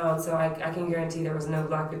small town, so I can guarantee there was no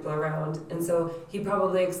black people around. And so he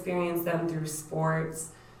probably experienced them through sports,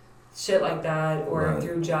 shit like that, or Right.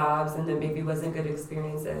 through jobs, and then maybe wasn't good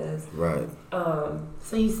experiences. Right.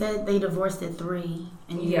 So you said they divorced at 3,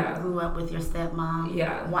 and you Yeah. grew up with your stepmom,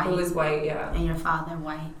 Yeah. white, Who was white, yeah. and your father,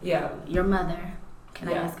 white. Yeah. Your mother, can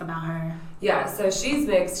I Yeah. ask about her? Yeah, so she's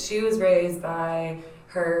mixed. She was raised by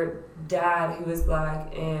her dad, who was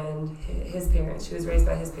black, and his parents. She was raised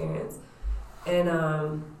by his parents.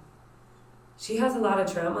 And she has a lot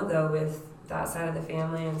of trauma, though, with that side of the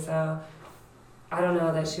family. And so I don't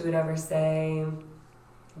know that she would ever say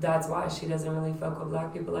that's why she doesn't really fuck with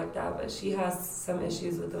black people like that. But she has some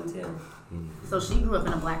issues with them, too. So she grew up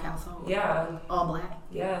in a black household. Yeah. All black.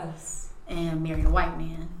 Yes. And married a white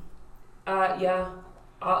man. Yeah.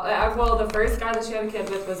 Well, the first guy that she had a kid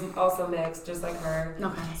with was also mixed, just like her.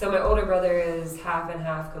 Okay. So my older brother is half and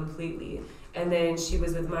half completely. And then she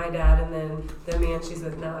was with my dad, and then the man she's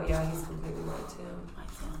with now, yeah, he's completely white too.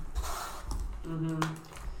 White too. Mhm.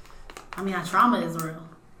 I mean, our trauma is real.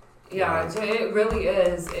 Yeah, it really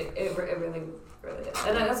is. It really, really is.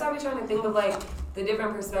 And that's why we're trying to think of like the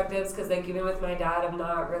different perspectives, because like even with my dad, I'm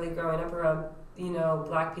not really growing up around, you know,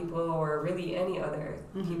 black people or really any other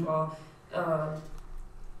people.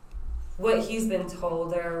 What he's been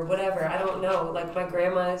told or whatever, I don't know. Like my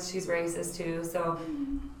grandma, she's racist too, so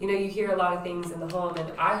you know, you hear a lot of things in the home,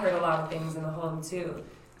 and I heard a lot of things in the home too.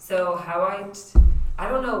 So I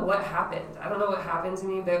don't know what happened. I don't know what happened to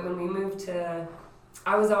me, but when we moved to,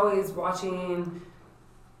 I was always watching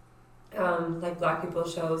like black people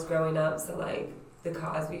shows growing up, so like The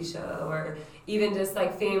Cosby Show, or even just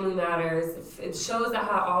like Family Matters. It shows that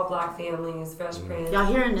had all black families, Fresh Prince. Y'all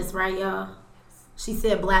hearing this, right, y'all? She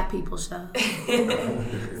said black people show.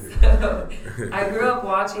 So I grew up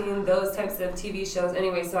watching those types of TV shows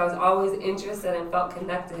anyway, so I was always interested and felt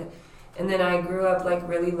connected. And then I grew up like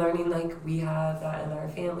really learning like we have that in our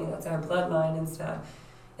family, that's our bloodline and stuff.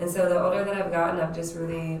 And so the older that I've gotten, I've just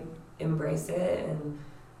really embraced it, and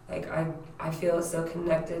like I feel so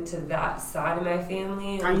connected to that side of my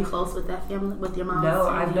family. Are you close with that family, with your mom? No,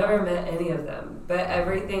 I've never met any of them, but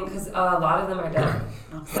everything, because a lot of them are dead.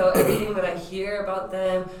 So everything that I hear about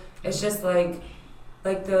them, it's just like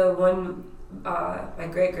the one, my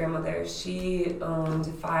great grandmother, she owned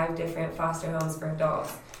 5 different foster homes for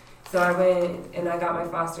adults. So I went and I got my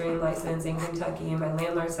fostering license in Kentucky, and my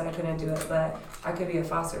landlord said I couldn't do it, but I could be a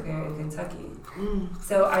foster parent in Kentucky.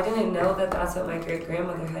 So I didn't know that that's what my great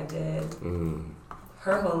grandmother had did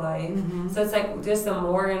her whole life. So it's like just the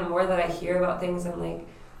more and more that I hear about things, I'm like,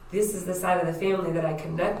 this is the side of the family that I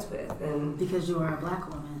connect with. And Because you are a black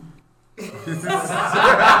woman.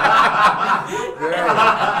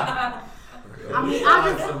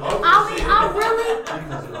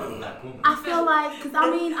 I feel like,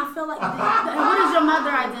 what does your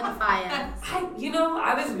mother identify as?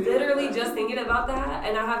 I was literally just thinking about that,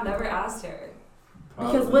 and I have never asked her.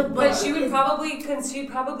 Because But she would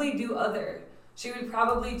probably do other. She would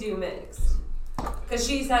probably do mixed. Because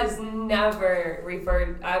she has never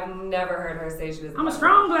I've never heard her say she was I'm a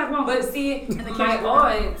strong black woman. But see, my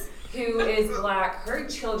aunt, who is black, her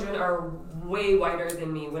children are way whiter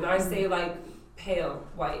than me. When I say like pale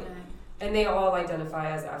white. And they all identify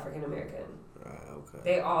as African American. Okay.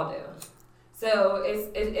 They all do. So it's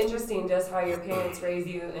interesting just how your parents raise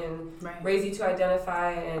you and raise you to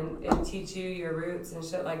identify and teach you your roots and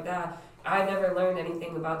shit like that. I never learned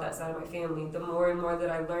anything about that side of my family. The more and more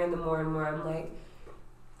that I learn, the more and more I'm like,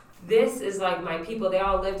 this is like my people. They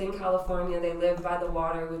all lived in California. They lived by the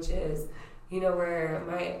water, which is, where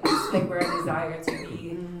where I desire to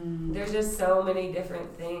be. There's just so many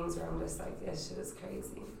different things where I'm just like, this shit is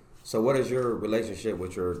crazy. So what is your relationship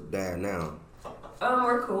with your dad now?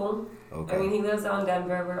 We're cool. Okay. I mean, he lives out in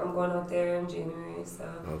Denver. I'm going out there in January, so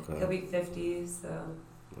he'll be 50. So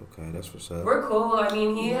okay, that's what's up. we're cool. I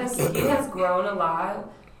mean, he has grown a lot.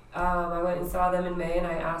 I went and saw them in May, and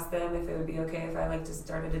I asked them if it would be okay if I just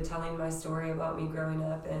started telling my story about me growing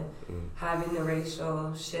up and having the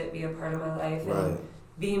racial shit be a part of my life and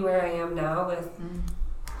being where I am now with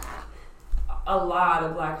a lot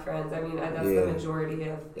of black friends. I mean, that's the majority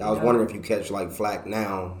of. I was wondering if you catch like flack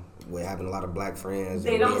now with having a lot of black friends.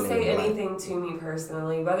 They don't say anything to me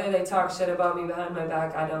personally. Whether they talk shit about me behind my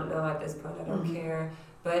back, I don't know at this point. I don't care.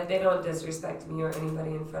 But they don't disrespect me or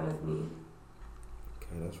anybody in front of me.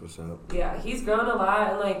 Okay, that's what's up. Yeah, he's grown a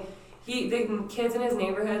lot, and the kids in his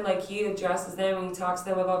neighborhood, he addresses them and he talks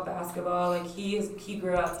to them about basketball. He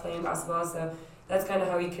grew up playing basketball, so that's kind of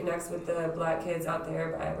how he connects with the black kids out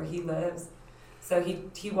there by where he lives. So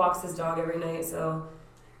he walks his dog every night, so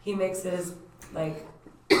he makes his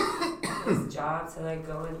his job to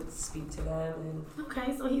go and speak to them. And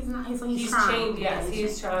okay, so he's not. So he's trying. changed. Yes,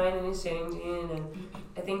 he's trying and he's changing, and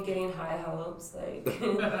I think getting high helps. Just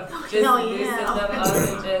boosting them up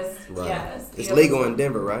and just yes. It's legal in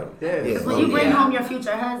Denver, right? Yeah. When you bring home your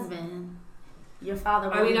future husband, your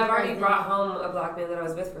father. I mean, I've already brought home a black man that I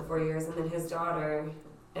was with for 4 years, and then his daughter,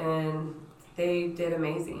 and they did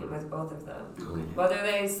amazing with both of them. Okay. Whether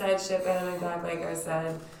they said shit behind my back, like I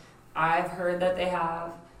said, I've heard that they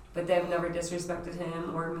have, but they've never disrespected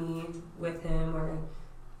him or me with him or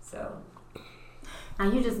so.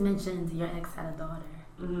 Now you just mentioned your ex had a daughter.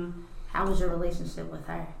 Mm-hmm. How was your relationship with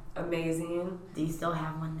her? Amazing. Do you still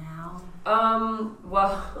have one now?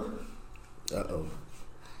 Well. Uh-oh.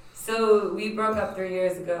 So we broke up 3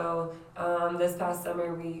 years ago. This past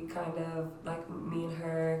summer, we kind of me and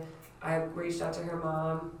her. I reached out to her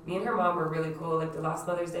mom. Me and her mom were really cool. The last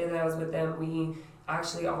Mother's Day that I was with them, we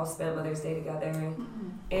actually all spent Mother's Day together. Mm-hmm.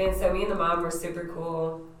 And so me and the mom were super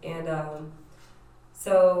cool. And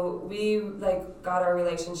so we got our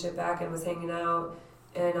relationship back and was hanging out.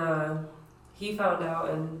 And he found out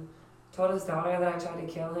and told his daughter that I tried to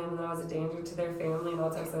kill him and that I was a danger to their family and all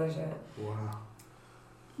types of other shit. Wow.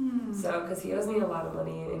 So, because he owes me a lot of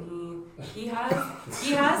money, and he has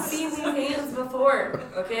seen these hands before,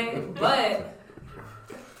 okay? But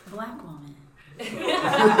black woman.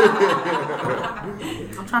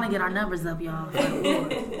 I'm trying to get our numbers up, y'all.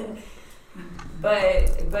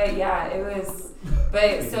 But yeah, it was.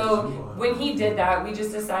 But so when he did that, we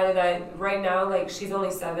just decided that right now, she's only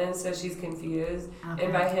 7, so she's confused,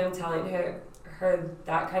 and by him telling her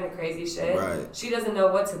that kind of crazy shit, she doesn't know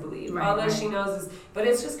what to believe. All that she knows is, but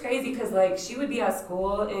it's just crazy because she would be at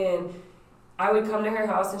school and I would come to her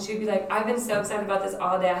house and she'd be like, I've been so excited about this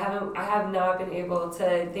all day. I have not been able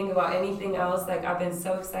to think about anything else. I've been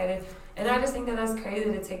so excited, and I just think that that's crazy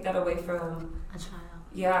to take that away from a child.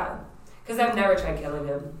 Yeah, because I've never tried killing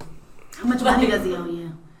him. How much money does he owe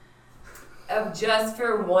you? Just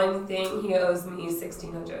for one thing, he owes me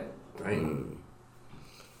 $1,600. Dang.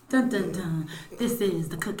 Dun dun dun. This is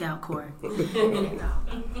the cookout court.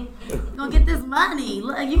 Gonna get this money.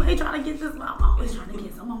 Look, you ain't trying to get this money.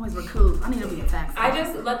 I'm always recouped. I need to be a tax. I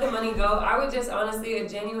just let the money go. I would just honestly, a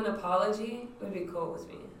genuine apology would be cool with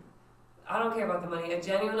me. I don't care about the money. A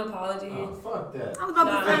genuine apology. Oh, fuck that. I was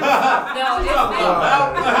about to say. No,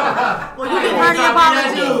 well, you can hear the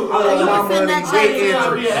apology. You can send that check.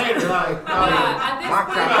 Be a hater, I think My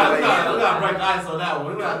We calculation. gotta break the ice on that one.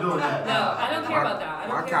 We're not doing that. No, I don't care about that. I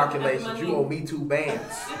don't My care about the calculations, you money. owe me 2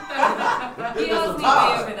 bands. He owes me way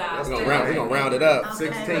over that. That's We're gonna round it up. Okay.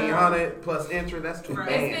 1,600 plus interest. That's 2 Right.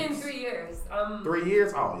 bands. It's been 3 years. 3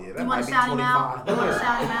 years? Oh yeah, that You might want be to shout him out? You want to 2,500.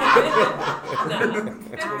 shout him out?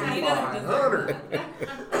 No. He doesn't deserve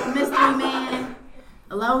that. Mystery man,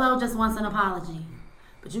 Lolo just wants an apology,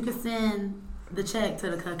 but you can send the check to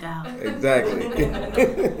the cookout. Exactly.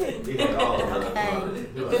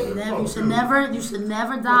 You should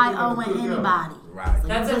never die owing anybody. Right. So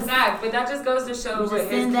That's you a just- fact, but that just goes to show you what just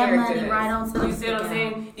his send that character money is. right on to the You see what I'm cookout.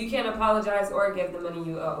 saying? You can't apologize or give the money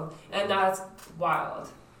you owe, and that's wild.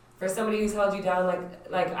 For somebody who's held you down,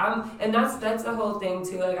 and that's the whole thing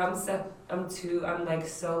too. Like I'm like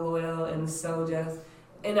so loyal and so just,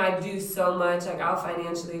 and I do so much. Like I'll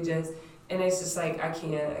financially just, and it's just like I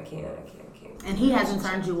can't. And he hasn't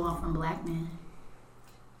turned you off from black men.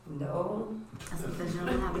 No. That's because you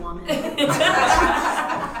don't have woman.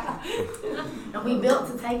 And we built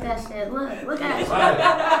to take that shit. Look at you.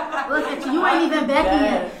 Look at you. You ain't even Becky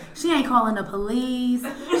yet. She ain't calling the police.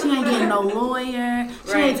 She ain't getting no lawyer.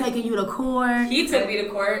 She ain't taking you to court. He took me to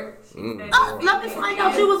court. Oh, let me find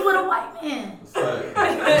out you was with a white man.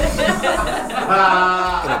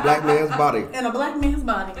 In a black man's body. In a black man's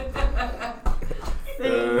body.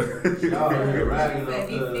 Y'all are ragging on Cuz.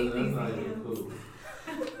 That's not even cool.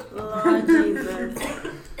 Lord Jesus.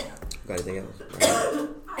 Got anything else?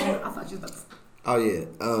 I thought you was about to. Oh yeah.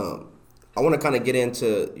 I want to kind of get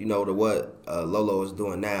into the what Lolo is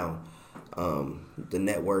doing now, the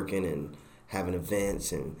networking and having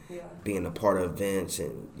events and being a part of events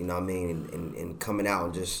and and coming out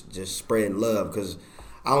and just spreading love, because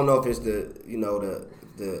I don't know if it's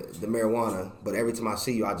the marijuana, but every time I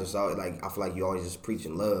see you, I feel like you always just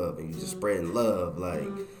preaching love and you just spreading love, like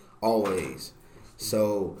always.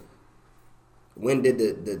 So when did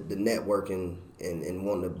the networking and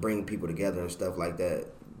wanting to bring people together and stuff like that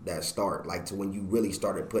start, like to when you really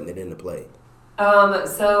started putting it into play?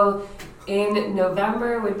 So in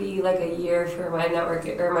November would be like a year for my network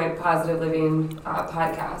or my Positive Living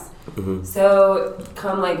podcast. Mm-hmm. So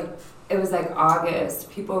it was like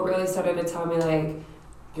August, people really started to tell me like,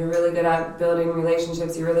 you're really good at building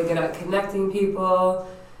relationships, you're really good at connecting people,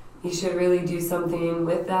 you should really do something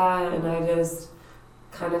with that. And I just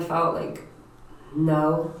kind of felt like,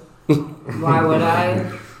 no, why would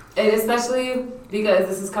I? And especially because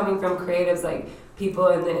this is coming from creatives, like people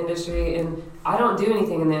in the industry, and I don't do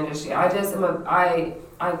anything in the industry. I just I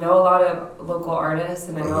know a lot of local artists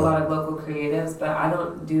and I know a lot of local creatives, but I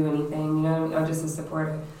don't do anything, I'm just a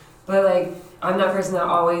supporter. But like, I'm that person that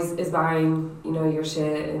always is buying, your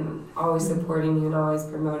shit and always supporting you and always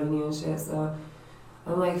promoting you and shit. So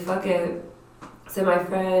I'm like, fuck it. So my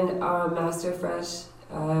friend, Master Fresh,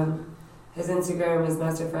 his Instagram is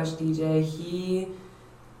Master Fresh DJ. He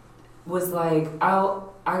was like, I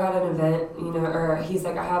got an event, or he's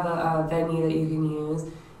like, I have a venue that you can use.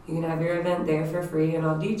 You can have your event there for free and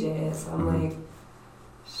I'll DJ it. So I'm like,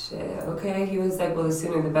 shit, okay. He was like, well, the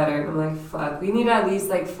sooner the better. And I'm like, fuck, we need at least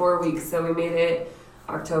like 4 weeks. So we made it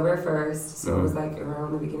October 1st. So it was like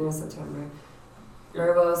around the beginning of September. So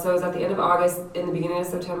it was at the end of August. In the beginning of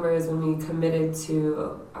September is when we committed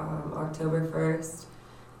to October 1st.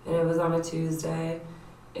 And it was on a Tuesday.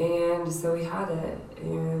 And so we had it.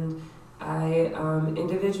 And I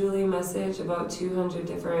individually messaged about 200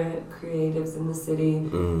 different creatives in the city,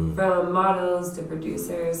 from models to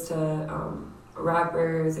producers to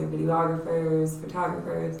rappers or videographers,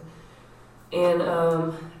 photographers, and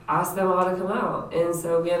asked them all to come out. And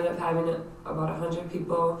so we ended up having about 100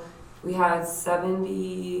 people. We had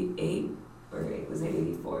 78, or was it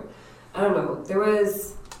 84? I don't know.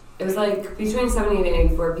 It was like between 78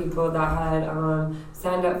 and 84 people that had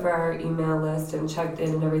signed up for our email list and checked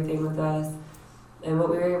in and everything with us. And what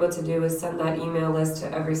we were able to do was send that email list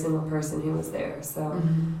to every single person who was there. So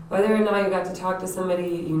whether or not you got to talk to somebody,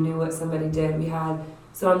 you knew what somebody did.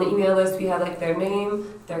 So on the email list, we had like their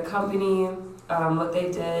name, their company, what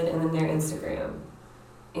they did, and then their Instagram.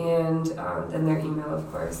 And then their email,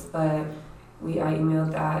 of course. But I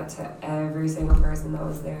emailed that to every single person that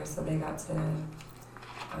was there, so they got to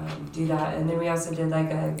do that. And then we also did like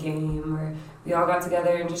a game where we all got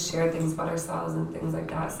together and just shared things about ourselves and things like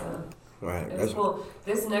that. So Right. it was cool.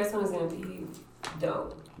 This next one is gonna be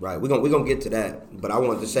dope. Right. We're gonna get to that, but I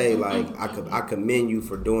wanted to say, like, I commend you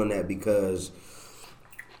for doing that, because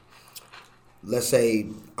let's say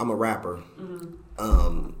I'm a rapper.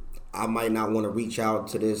 I might not want to reach out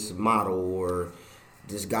to this model or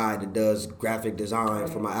this guy that does graphic design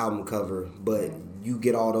for my album cover, but you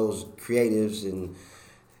get all those creatives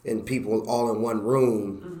and people all in one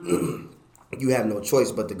room you have no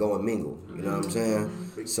choice but to go and mingle. You know what I'm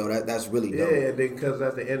saying? So that's really dope. Yeah, because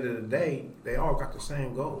at the end of the day, they all got the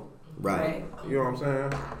same goal. Right. You know what I'm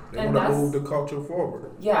saying? They And want to that's- move the culture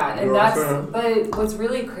forward. Yeah, You and know what I'm but what's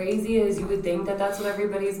really crazy is you would think that that's what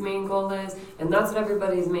everybody's main goal is, and that's what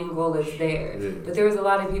everybody's main goal is there. Yeah. But there was a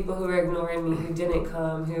lot of people who were ignoring me, who didn't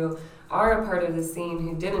come, who are a part of the scene,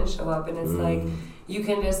 who didn't show up, and it's like, you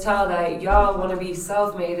can just tell that y'all want to be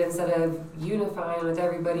self-made instead of unifying with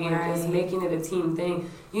everybody and just Right. making it a team thing.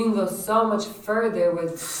 You can go so much further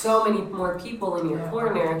with so many more people in your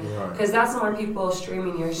corner, Right. because that's more people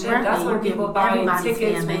streaming your shit. Right, That's more you get people buying everybody's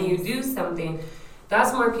tickets fan when you base. do something.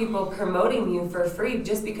 That's more people promoting you for free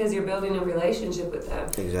just because you're building a relationship with them.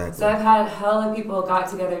 Exactly. So I've had hella people got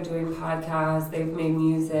together doing podcasts, they've made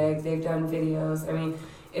music, they've done videos. I mean,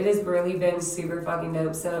 it has really been super fucking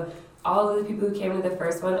dope. So all of the people who came to the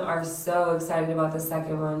first one are so excited about the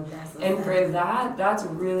second one. That's And what's for up. that, that's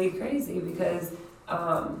really crazy because,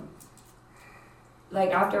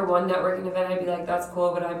 like after one networking event, I'd be like, that's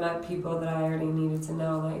cool, but I met people that I already needed to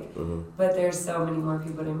know, like, but there's so many more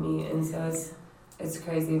people to meet, and so it's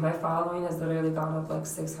crazy. My following has literally gone up like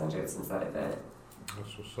 600 since that event.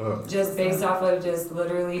 That's what's up. Just based off of just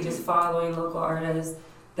literally just following local artists,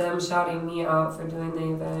 them shouting me out for doing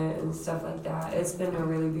the event and stuff like that. It's been a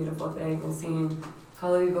really beautiful thing, and seeing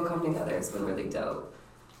how the people come together, it's been really dope.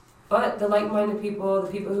 But the like-minded people, the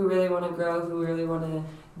people who really want to grow, who really want to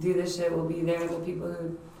do this shit will be there, and the people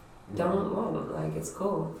who don't won't. Like, it's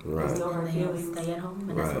cool. Right. There's no hard They'll feelings. stay at home,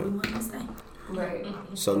 and that's what we want to stay. Right.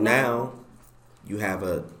 So now you have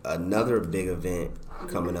another big event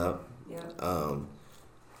coming up Yeah.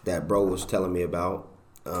 that bro was telling me about.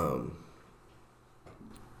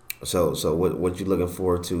 So what you looking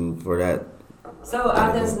forward to for that? So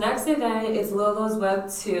at this next event, it's Lolo's Web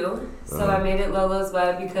 2. So I made it Lolo's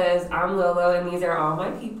Web because I'm Lolo and these are all my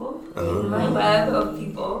people. My web of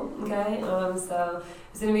people, okay? So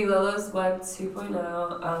it's going to be Lolo's Web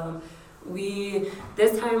 2.0.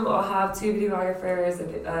 This time we'll have 2 videographers,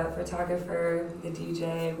 a photographer, the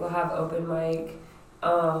DJ. We'll have open mic.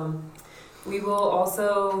 We will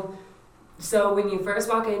also... So when you first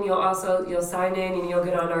walk in, you'll sign in and you'll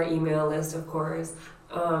get on our email list, of course.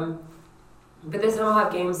 But this time I'll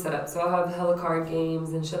have games set up. So I'll have hella card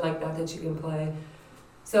games and shit like that you can play.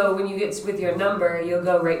 So when you get with your number, you'll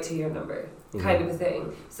go right to your number, kind of a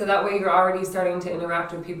thing. So that way you're already starting to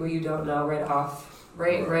interact with people you don't know right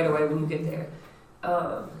away when you get there.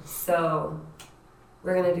 So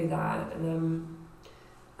we're gonna do that, and then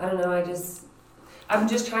I don't know. I'm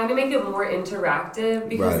just trying to make it more interactive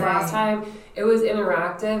because Right. last time it was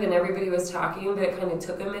interactive and everybody was talking, but it kind of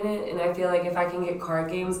took a minute. And I feel like if I can get card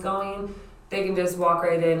games going, they can just walk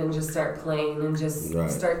right in and just start playing and just Right.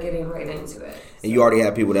 start getting right into it. And you already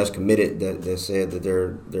have people that's committed that said that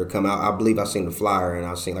they're coming out. I believe I seen the flyer and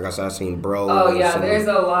I seen bro. Oh and yeah, some- there's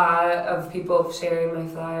a lot of people sharing my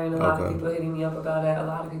flyer and a lot of Okay. people hitting me up about it. A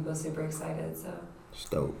lot of people super excited. So It's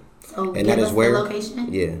dope. So And give that is us where- the location.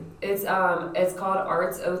 Yeah. it's called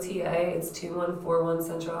Arts OTA. It's 2141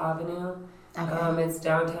 Central Avenue. Okay. It's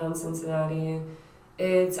downtown Cincinnati.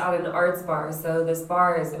 It's at an arts bar, so this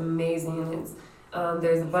bar is amazing. It's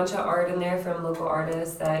there's a bunch of art in there from local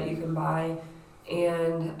artists that you can buy,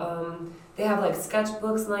 and they have like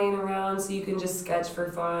sketchbooks laying around, so you can just sketch for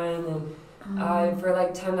fun. And for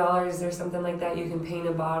like $10 or something like that, you can paint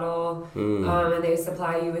a bottle, and they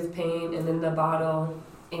supply you with paint and then the bottle,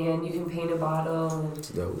 and you can paint a bottle. And It's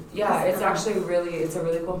dope. yeah, it's actually it's a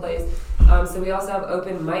really cool place. So we also have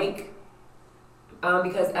open mic,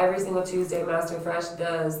 because every single Tuesday Master Fresh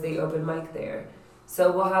does the open mic there.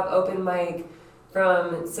 So we'll have open mic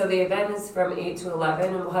so the event is from 8 to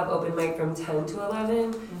 11, and we'll have open mic from 10 to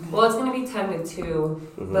 11. Well, it's going to be 10 to 2,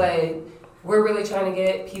 but we're really trying to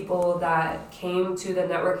get people that came to the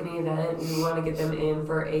networking event, we want to get them in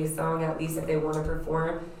for a song, at least if they want to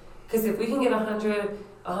perform. Because if we can get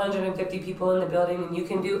 150 people in the building and you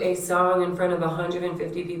can do a song in front of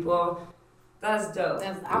 150 people, that's dope.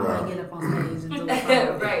 I want to get up on stage and do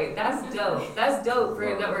it. Right, that's dope. That's dope for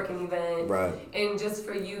a networking event. Right. And just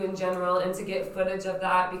for you in general, and to get footage of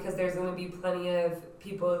that, because there's going to be plenty of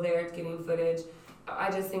people there getting footage.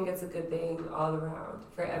 I just think it's a good thing all around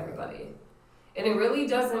for everybody. And it really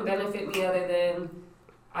doesn't benefit me other than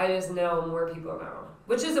I just know more people now,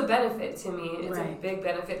 which is a benefit to me. It's a big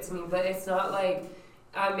benefit to me, but it's not like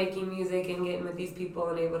I'm making music and getting with these people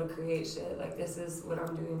and able to create shit. Like, this is what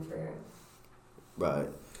I'm doing for Right.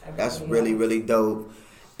 everybody That's else. really, really dope.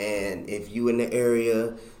 And if you in the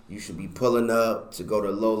area, you should be pulling up to go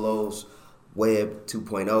to Lolo's Web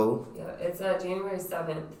 2.0. Yeah, it's January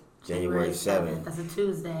 7th. January 7th. That's a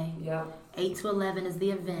Tuesday. Yep. 8 to 11 is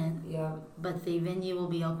the event, Yeah. but the venue will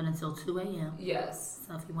be open until 2 a.m. Yes.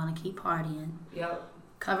 So if you want to keep partying, Yep.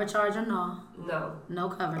 cover charge or no? No. No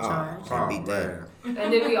cover Oh, charge. can't beat that. And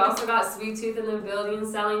then we also got Sweet Tooth in the building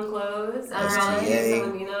selling clothes. STA,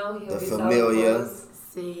 So, you know, he'll The be Familia. selling clothes.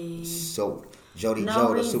 See, So Jody No Joe,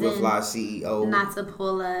 the reason Superfly CEO. not to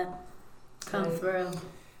pull up, come Right. through.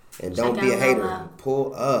 And don't Check be a out hater. Lola.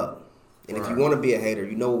 Pull up. And if you Right. want to be a hater,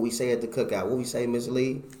 you know what we say at the cookout. What we say, Miss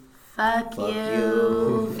Lee? Fuck Fuck you.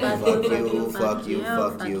 you. Fuck Fuck you. you. Fuck you. Fuck Fuck you. you.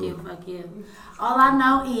 Fuck Fuck you. you. Fuck you. All I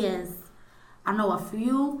know is, I know a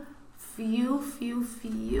few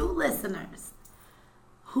listeners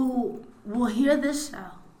who will hear this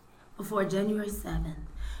show before January 7th.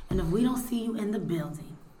 And if we don't see you in the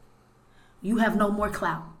building, you have no more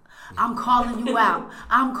clout. I'm calling you out.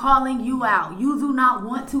 I'm calling you out. You do not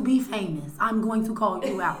want to be famous. I'm going to call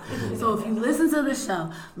you out. So if you listen to the show,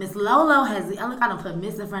 Miss Lolo has, look, I don't put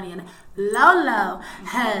Miss in front of you. Lolo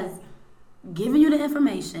has given you the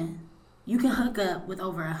information. You can hook up with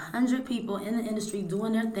over 100 people in the industry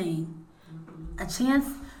doing their thing. A chance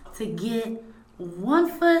to get 1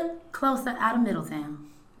 foot closer out of Middletown.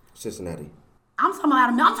 Cincinnati. I'm talking about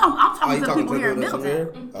I'm talking to the people here in us from here?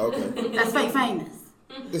 Middletown. Okay. That's fake famous.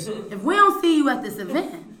 If we don't see you at this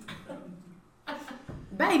event,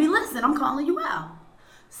 baby, listen, I'm calling you out.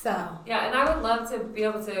 So Yeah, and I would love to be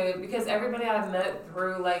able to, because everybody I've met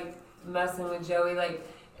through like messing with Joey, like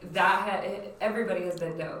everybody has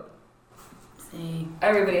been dope. see,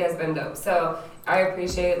 Everybody has been dope. So I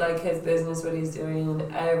appreciate like his business, what he's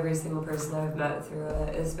doing. Every single person I've met through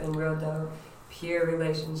it, it's been real dope. Pure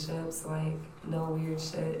relationships, like no weird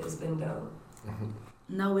shit. It's been dope.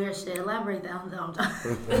 no weird shit. Elaborate that.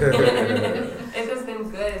 It's just been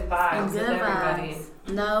good vibes Good with everybody. vibes.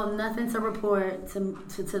 No, nothing to report to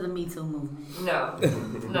the Me Too movement. No.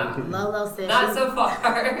 Lolo said Not so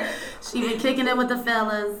far. she been kicking it with the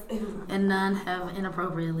fellas, and none have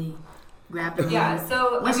inappropriately grabbed her. Yeah,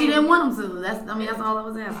 so when she didn't want them to. That's all I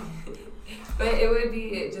was asking. But it would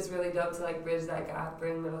be just really dope to like bridge that gap,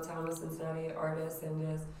 bring Middletown with Cincinnati artists, and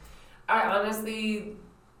just I honestly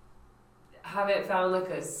haven't found like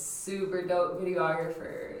a super dope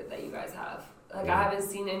videographer that you guys have. Like I haven't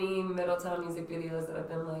seen any Middletown music videos that have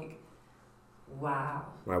been like, wow.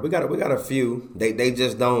 Right, we got a few. They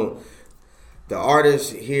just don't. The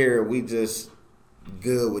artists here, we just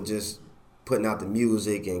good with just putting out the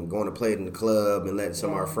music and going to play it in the club and letting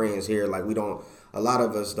some of our friends hear. Like we don't. A lot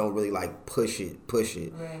of us don't really like push it.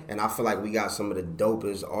 Right. And I feel like we got some of the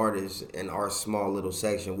dopest artists in our small little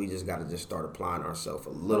section. We just got to just start applying ourselves a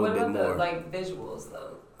little but what bit about more. the like visuals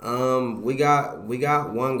though? We got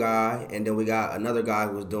one guy, and then we got another guy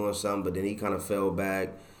who was doing something, but then he kind of fell back.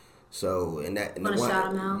 So and that and Wanna the one,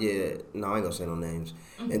 shout him out? Yeah, no, I ain't gonna say no names.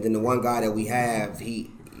 And then the one guy that we have,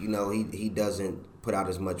 he doesn't put out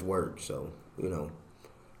as much work. So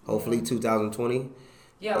hopefully 2020,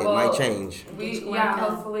 Yeah, it well, might change.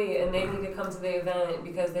 Hopefully, and they need to come to the event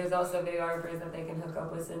because there's also videographers that they can hook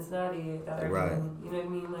up with Cincinnati that are Right. doing, you know what I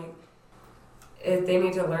mean? Like, if they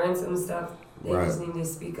need to learn some stuff, they Right. just need to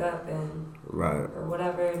speak up and Right, or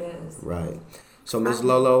whatever it is. right. So Miss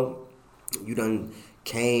Lolo, you done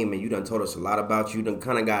came and you done told us a lot about you. You done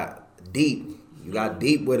kind of got deep. You got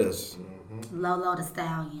deep with us. Lolo the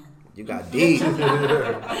Stallion. You got deep.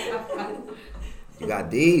 You got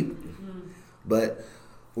deep. But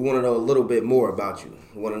we want to know a little bit more about you.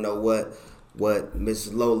 We want to know what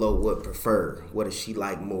Miss Lolo would prefer. What does she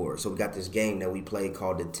like more? So we got this game that we play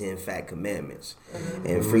called the 10 Fat Commandments.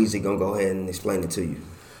 And Freezy gonna go ahead and explain it to you.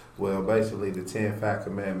 Well, basically, the 10 Fat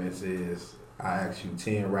Commandments is I ask you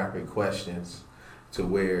 10 rapid questions to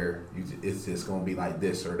where it's just going to be like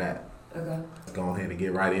this or that. Okay. Go ahead and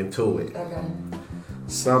get right into it. Okay.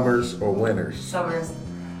 Summers or winters? Summers.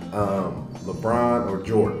 LeBron or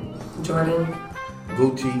Jordan? Jordan.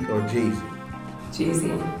 Gucci or Jeezy?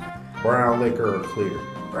 Jeezy. Brown liquor or clear?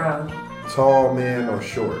 Brown. Tall men or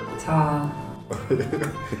short? Tall.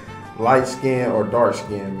 Light skin or dark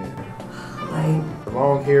skin men? Light.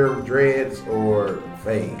 Long hair, dreads or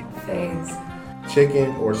fade? Fades.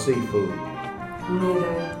 Chicken or seafood?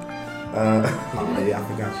 Neither. Yeah,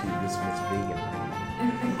 I forgot she was Miss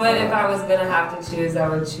Vegan. But if I was gonna have to choose, I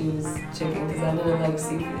would choose chicken because I didn't like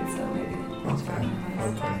seafood, so maybe.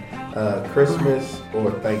 Okay. Christmas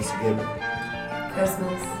or Thanksgiving?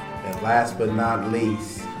 Christmas. And last but not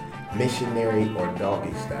least, missionary or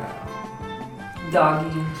doggy style?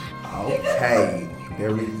 Doggy. Okay,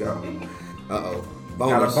 there we go. Uh-oh.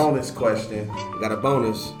 Got a Bonus. bonus question. Got a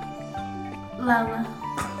bonus. Lola,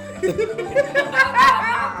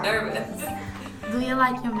 Nervous. do you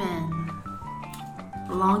like your men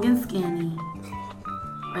long and skinny,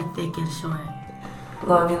 or thick and short?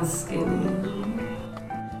 Long and skinny.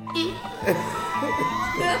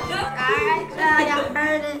 Alright, y'all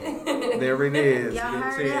heard it. There it is. Y'all The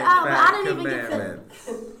heard 10 it? Oh, I fat didn't even get to- commandments.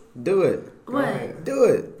 Do it. What? Do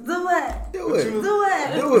it. Do what? Do it. Do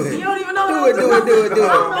what? Do it. You don't even know Do what it. Do it.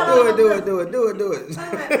 Do it. Do it. Do it. Do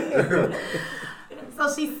it. So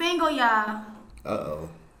she's single, y'all. Uh-oh.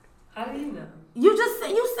 How do you know? You said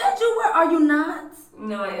you were. Are you not?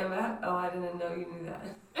 No, I am. I didn't know you knew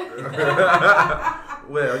that.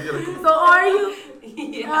 Well, you're So are you?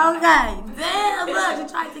 Yeah. Okay. Damn, look, you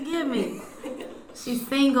tried to get me. She's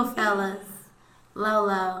single, fellas.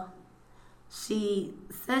 Lolo. She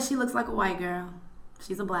says she looks like a white girl.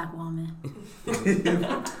 She's a black woman.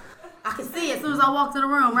 I can see it as soon as I walked in the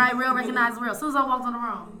room, right? Real recognize real. As soon as I walked in the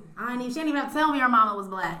room. She didn't even have to tell me her mama was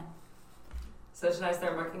black. So should I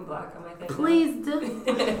start marking black on my thing? Please do.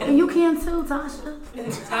 And you can too, Tasha. Tasha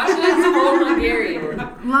is full Hungarian.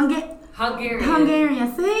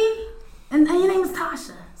 Hungarian, see? And your name is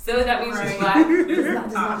Tasha. So that means she's black.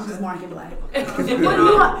 Just marking black. What do you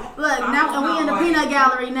want? Look, now and we in the peanut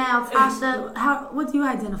gallery now, Tasha. What do you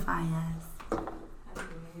identify as?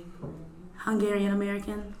 Hungarian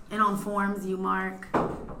American. And on forms you mark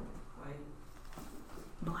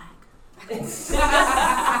black.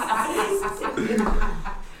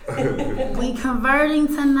 We converting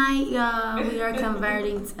tonight, y'all. We are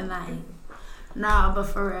converting tonight. Nah, but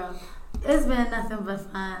for real, it's been nothing but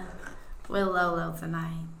fun with Lolo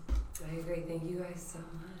tonight. I agree. Thank you guys so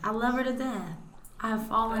much. I love her to death. I have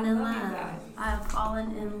fallen in love you love. guys. I have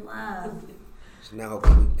fallen in love. So now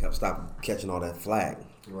hopefully we can stop catching all that flack.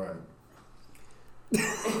 right.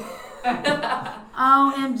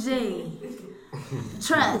 OMG.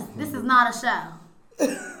 Trust, this is not a show.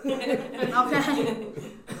 Okay?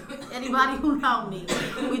 Anybody who know me.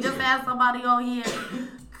 We just had somebody on here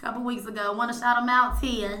a couple weeks ago. Want to shout them out,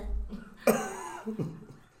 Tia.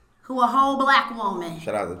 Who a whole black woman.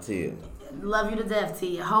 Shout out to Tia. Love you to death,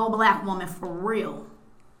 Tia. Whole black woman for real.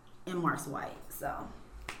 And Mark's white. So,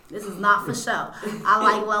 this is not for show. I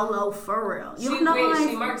like Lolo for real. You know why?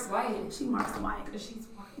 She marks white. She marks white. Because she's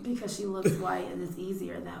white. Because she looks white and it's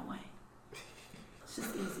easier that way. It's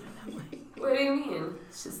just easier that way. What do you mean?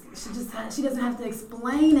 She doesn't have to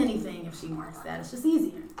explain anything if she marks that. It's just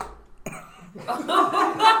easier.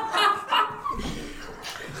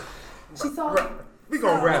 She saw it. We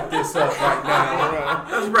gonna wrap this up right now.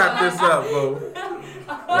 Let's wrap this up, boo.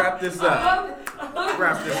 Wrap this up.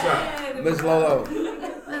 Wrap this up. Miss Lolo,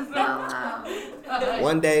 That's so loud.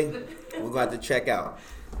 one day we're going to have to check out.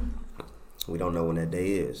 We don't know when that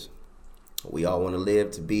day is. We all want to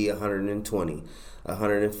live to be 120,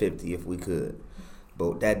 150 if we could.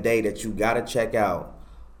 But that day that you got to check out,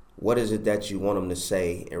 what is it that you want them to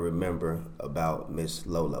say and remember about Miss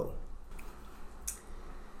Lolo?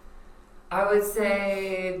 I would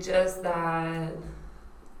say just that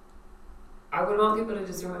I would want people to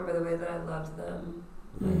just remember the way that I loved them.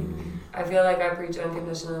 I feel like I preach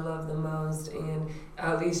unconditional love the most, and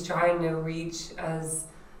at least trying to reach as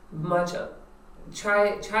much.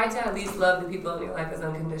 Try to at least love the people in your life as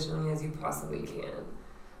unconditionally as you possibly can.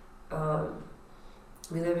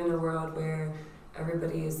 We live in a world where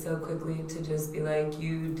everybody is so quickly to just be like,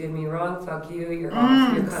 you did me wrong, fuck you, you're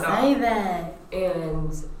off, you're cut off. Say that.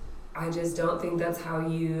 And I just don't think that's how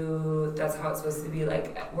it's supposed to be.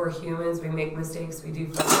 Like, we're humans, we make mistakes, we do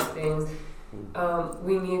fucked up things.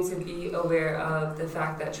 We need to be aware of the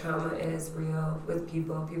fact that trauma is real with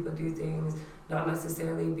people. People do things not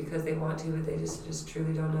necessarily because they want to, but they just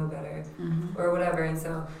truly don't know better, or whatever. And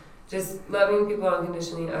so just loving people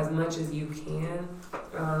unconditionally as much as you can.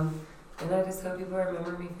 And I just hope people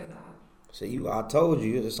remember me for that. So I told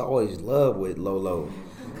you, it's always love with Lolo.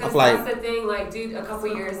 Because that's the thing, like, dude, a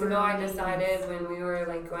couple years ago I decided when we were,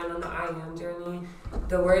 like, going on the I Am journey,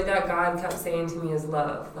 the word that God kept saying to me is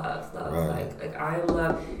love, love, love. Right. Like I am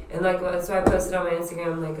love. And, like, so I posted on my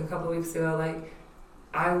Instagram, like, a couple weeks ago, like,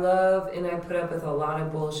 I love and I put up with a lot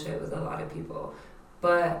of bullshit with a lot of people.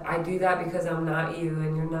 But I do that because I'm not you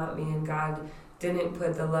and you're not me, and God didn't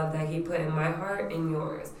put the love that he put in my heart in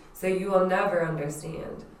yours. So you will never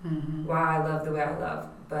understand why I love the way I love,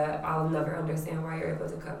 but I'll never understand why you're able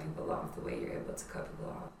to cut people off the way you're able to cut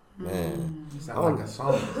people off. Man, Sound like a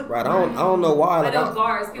song. right? I don't know why. I Like, know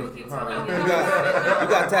bars. People keep telling me. you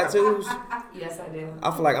got tattoos? Yes, I do.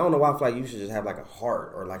 I feel like I don't know why. I feel like you should just have like a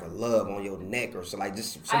heart or like a love on your neck or so, like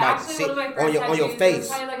just somebody to sit one of my first on your tattoos, face. It was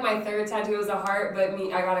probably like my third tattoo was a heart, but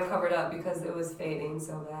I got it covered up because it was fading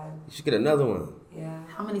so bad. You should get another one. Yeah,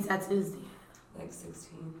 How many tattoos do you like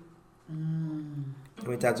 16. How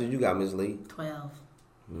many tattoos you got, Miss Lee? 12.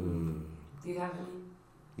 Do you have any?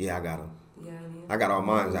 Yeah, I got them. Yeah, I mean. I got all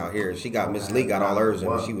mines out here. She got Miss Lee got all hers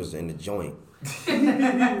when she was in the joint.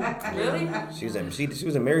 Really? She was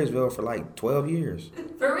in Marysville for like 12 years.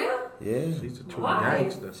 For real? Yeah. She's a true Why?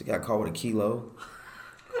 gangster. She got caught with a kilo.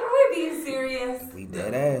 Are we being serious? We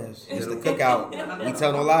dead ass. It's the cookout. We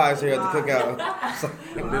tell no lies here at the cookout.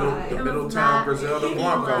 The Middletown Griselda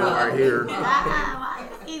Blanco right here. Why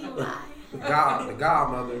is he lying? The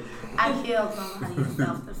godmother. I killed somebody in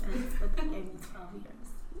self-defense, but they gave me 12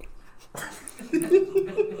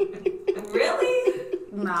 years. Really?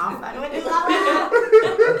 No, I'm fucking with you.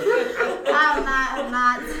 I'm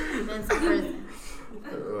not been to prison.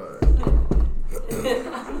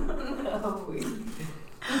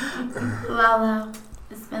 Lolo,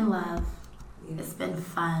 it's been love. It's been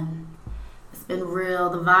fun. It's been real.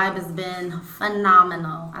 The vibe has been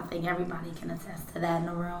phenomenal. I think everybody can attest to that in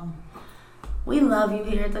the room. We love you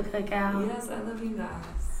here at the cookout. Yes, I love you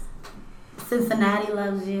guys. Cincinnati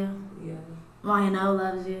loves you. Yeah. YNO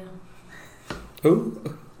loves you. Who?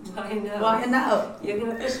 I know. YNO. Young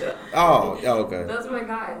and Official. Oh, okay. Those are my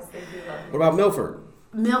guys. They do love me. What about Milford?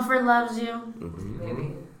 Milford loves you.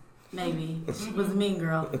 Maybe. Maybe. She was a mean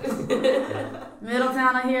girl.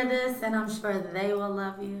 Middletown will hear this, and I'm sure they will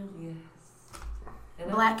love you. Yes.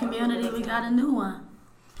 And Black community, we got a new one.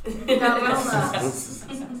 We got a little love.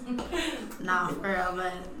 Nah, for real,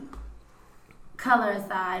 but color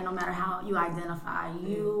aside, no matter how you identify,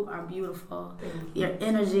 you are beautiful. Your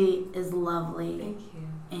energy is lovely. Thank you.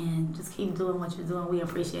 And just keep doing what you're doing. We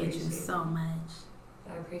appreciate you so much.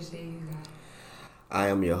 I appreciate you guys. I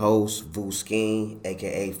am your host, Vu Skeen,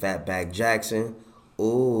 aka Fatback Jackson.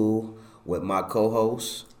 Ooh, with my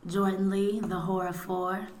co-host Jordan Lee, the Horror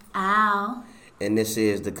 4. Ow. And this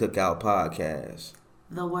is the Cookout Podcast.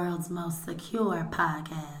 The world's most secure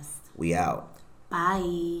podcast. We out.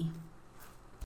 Bye.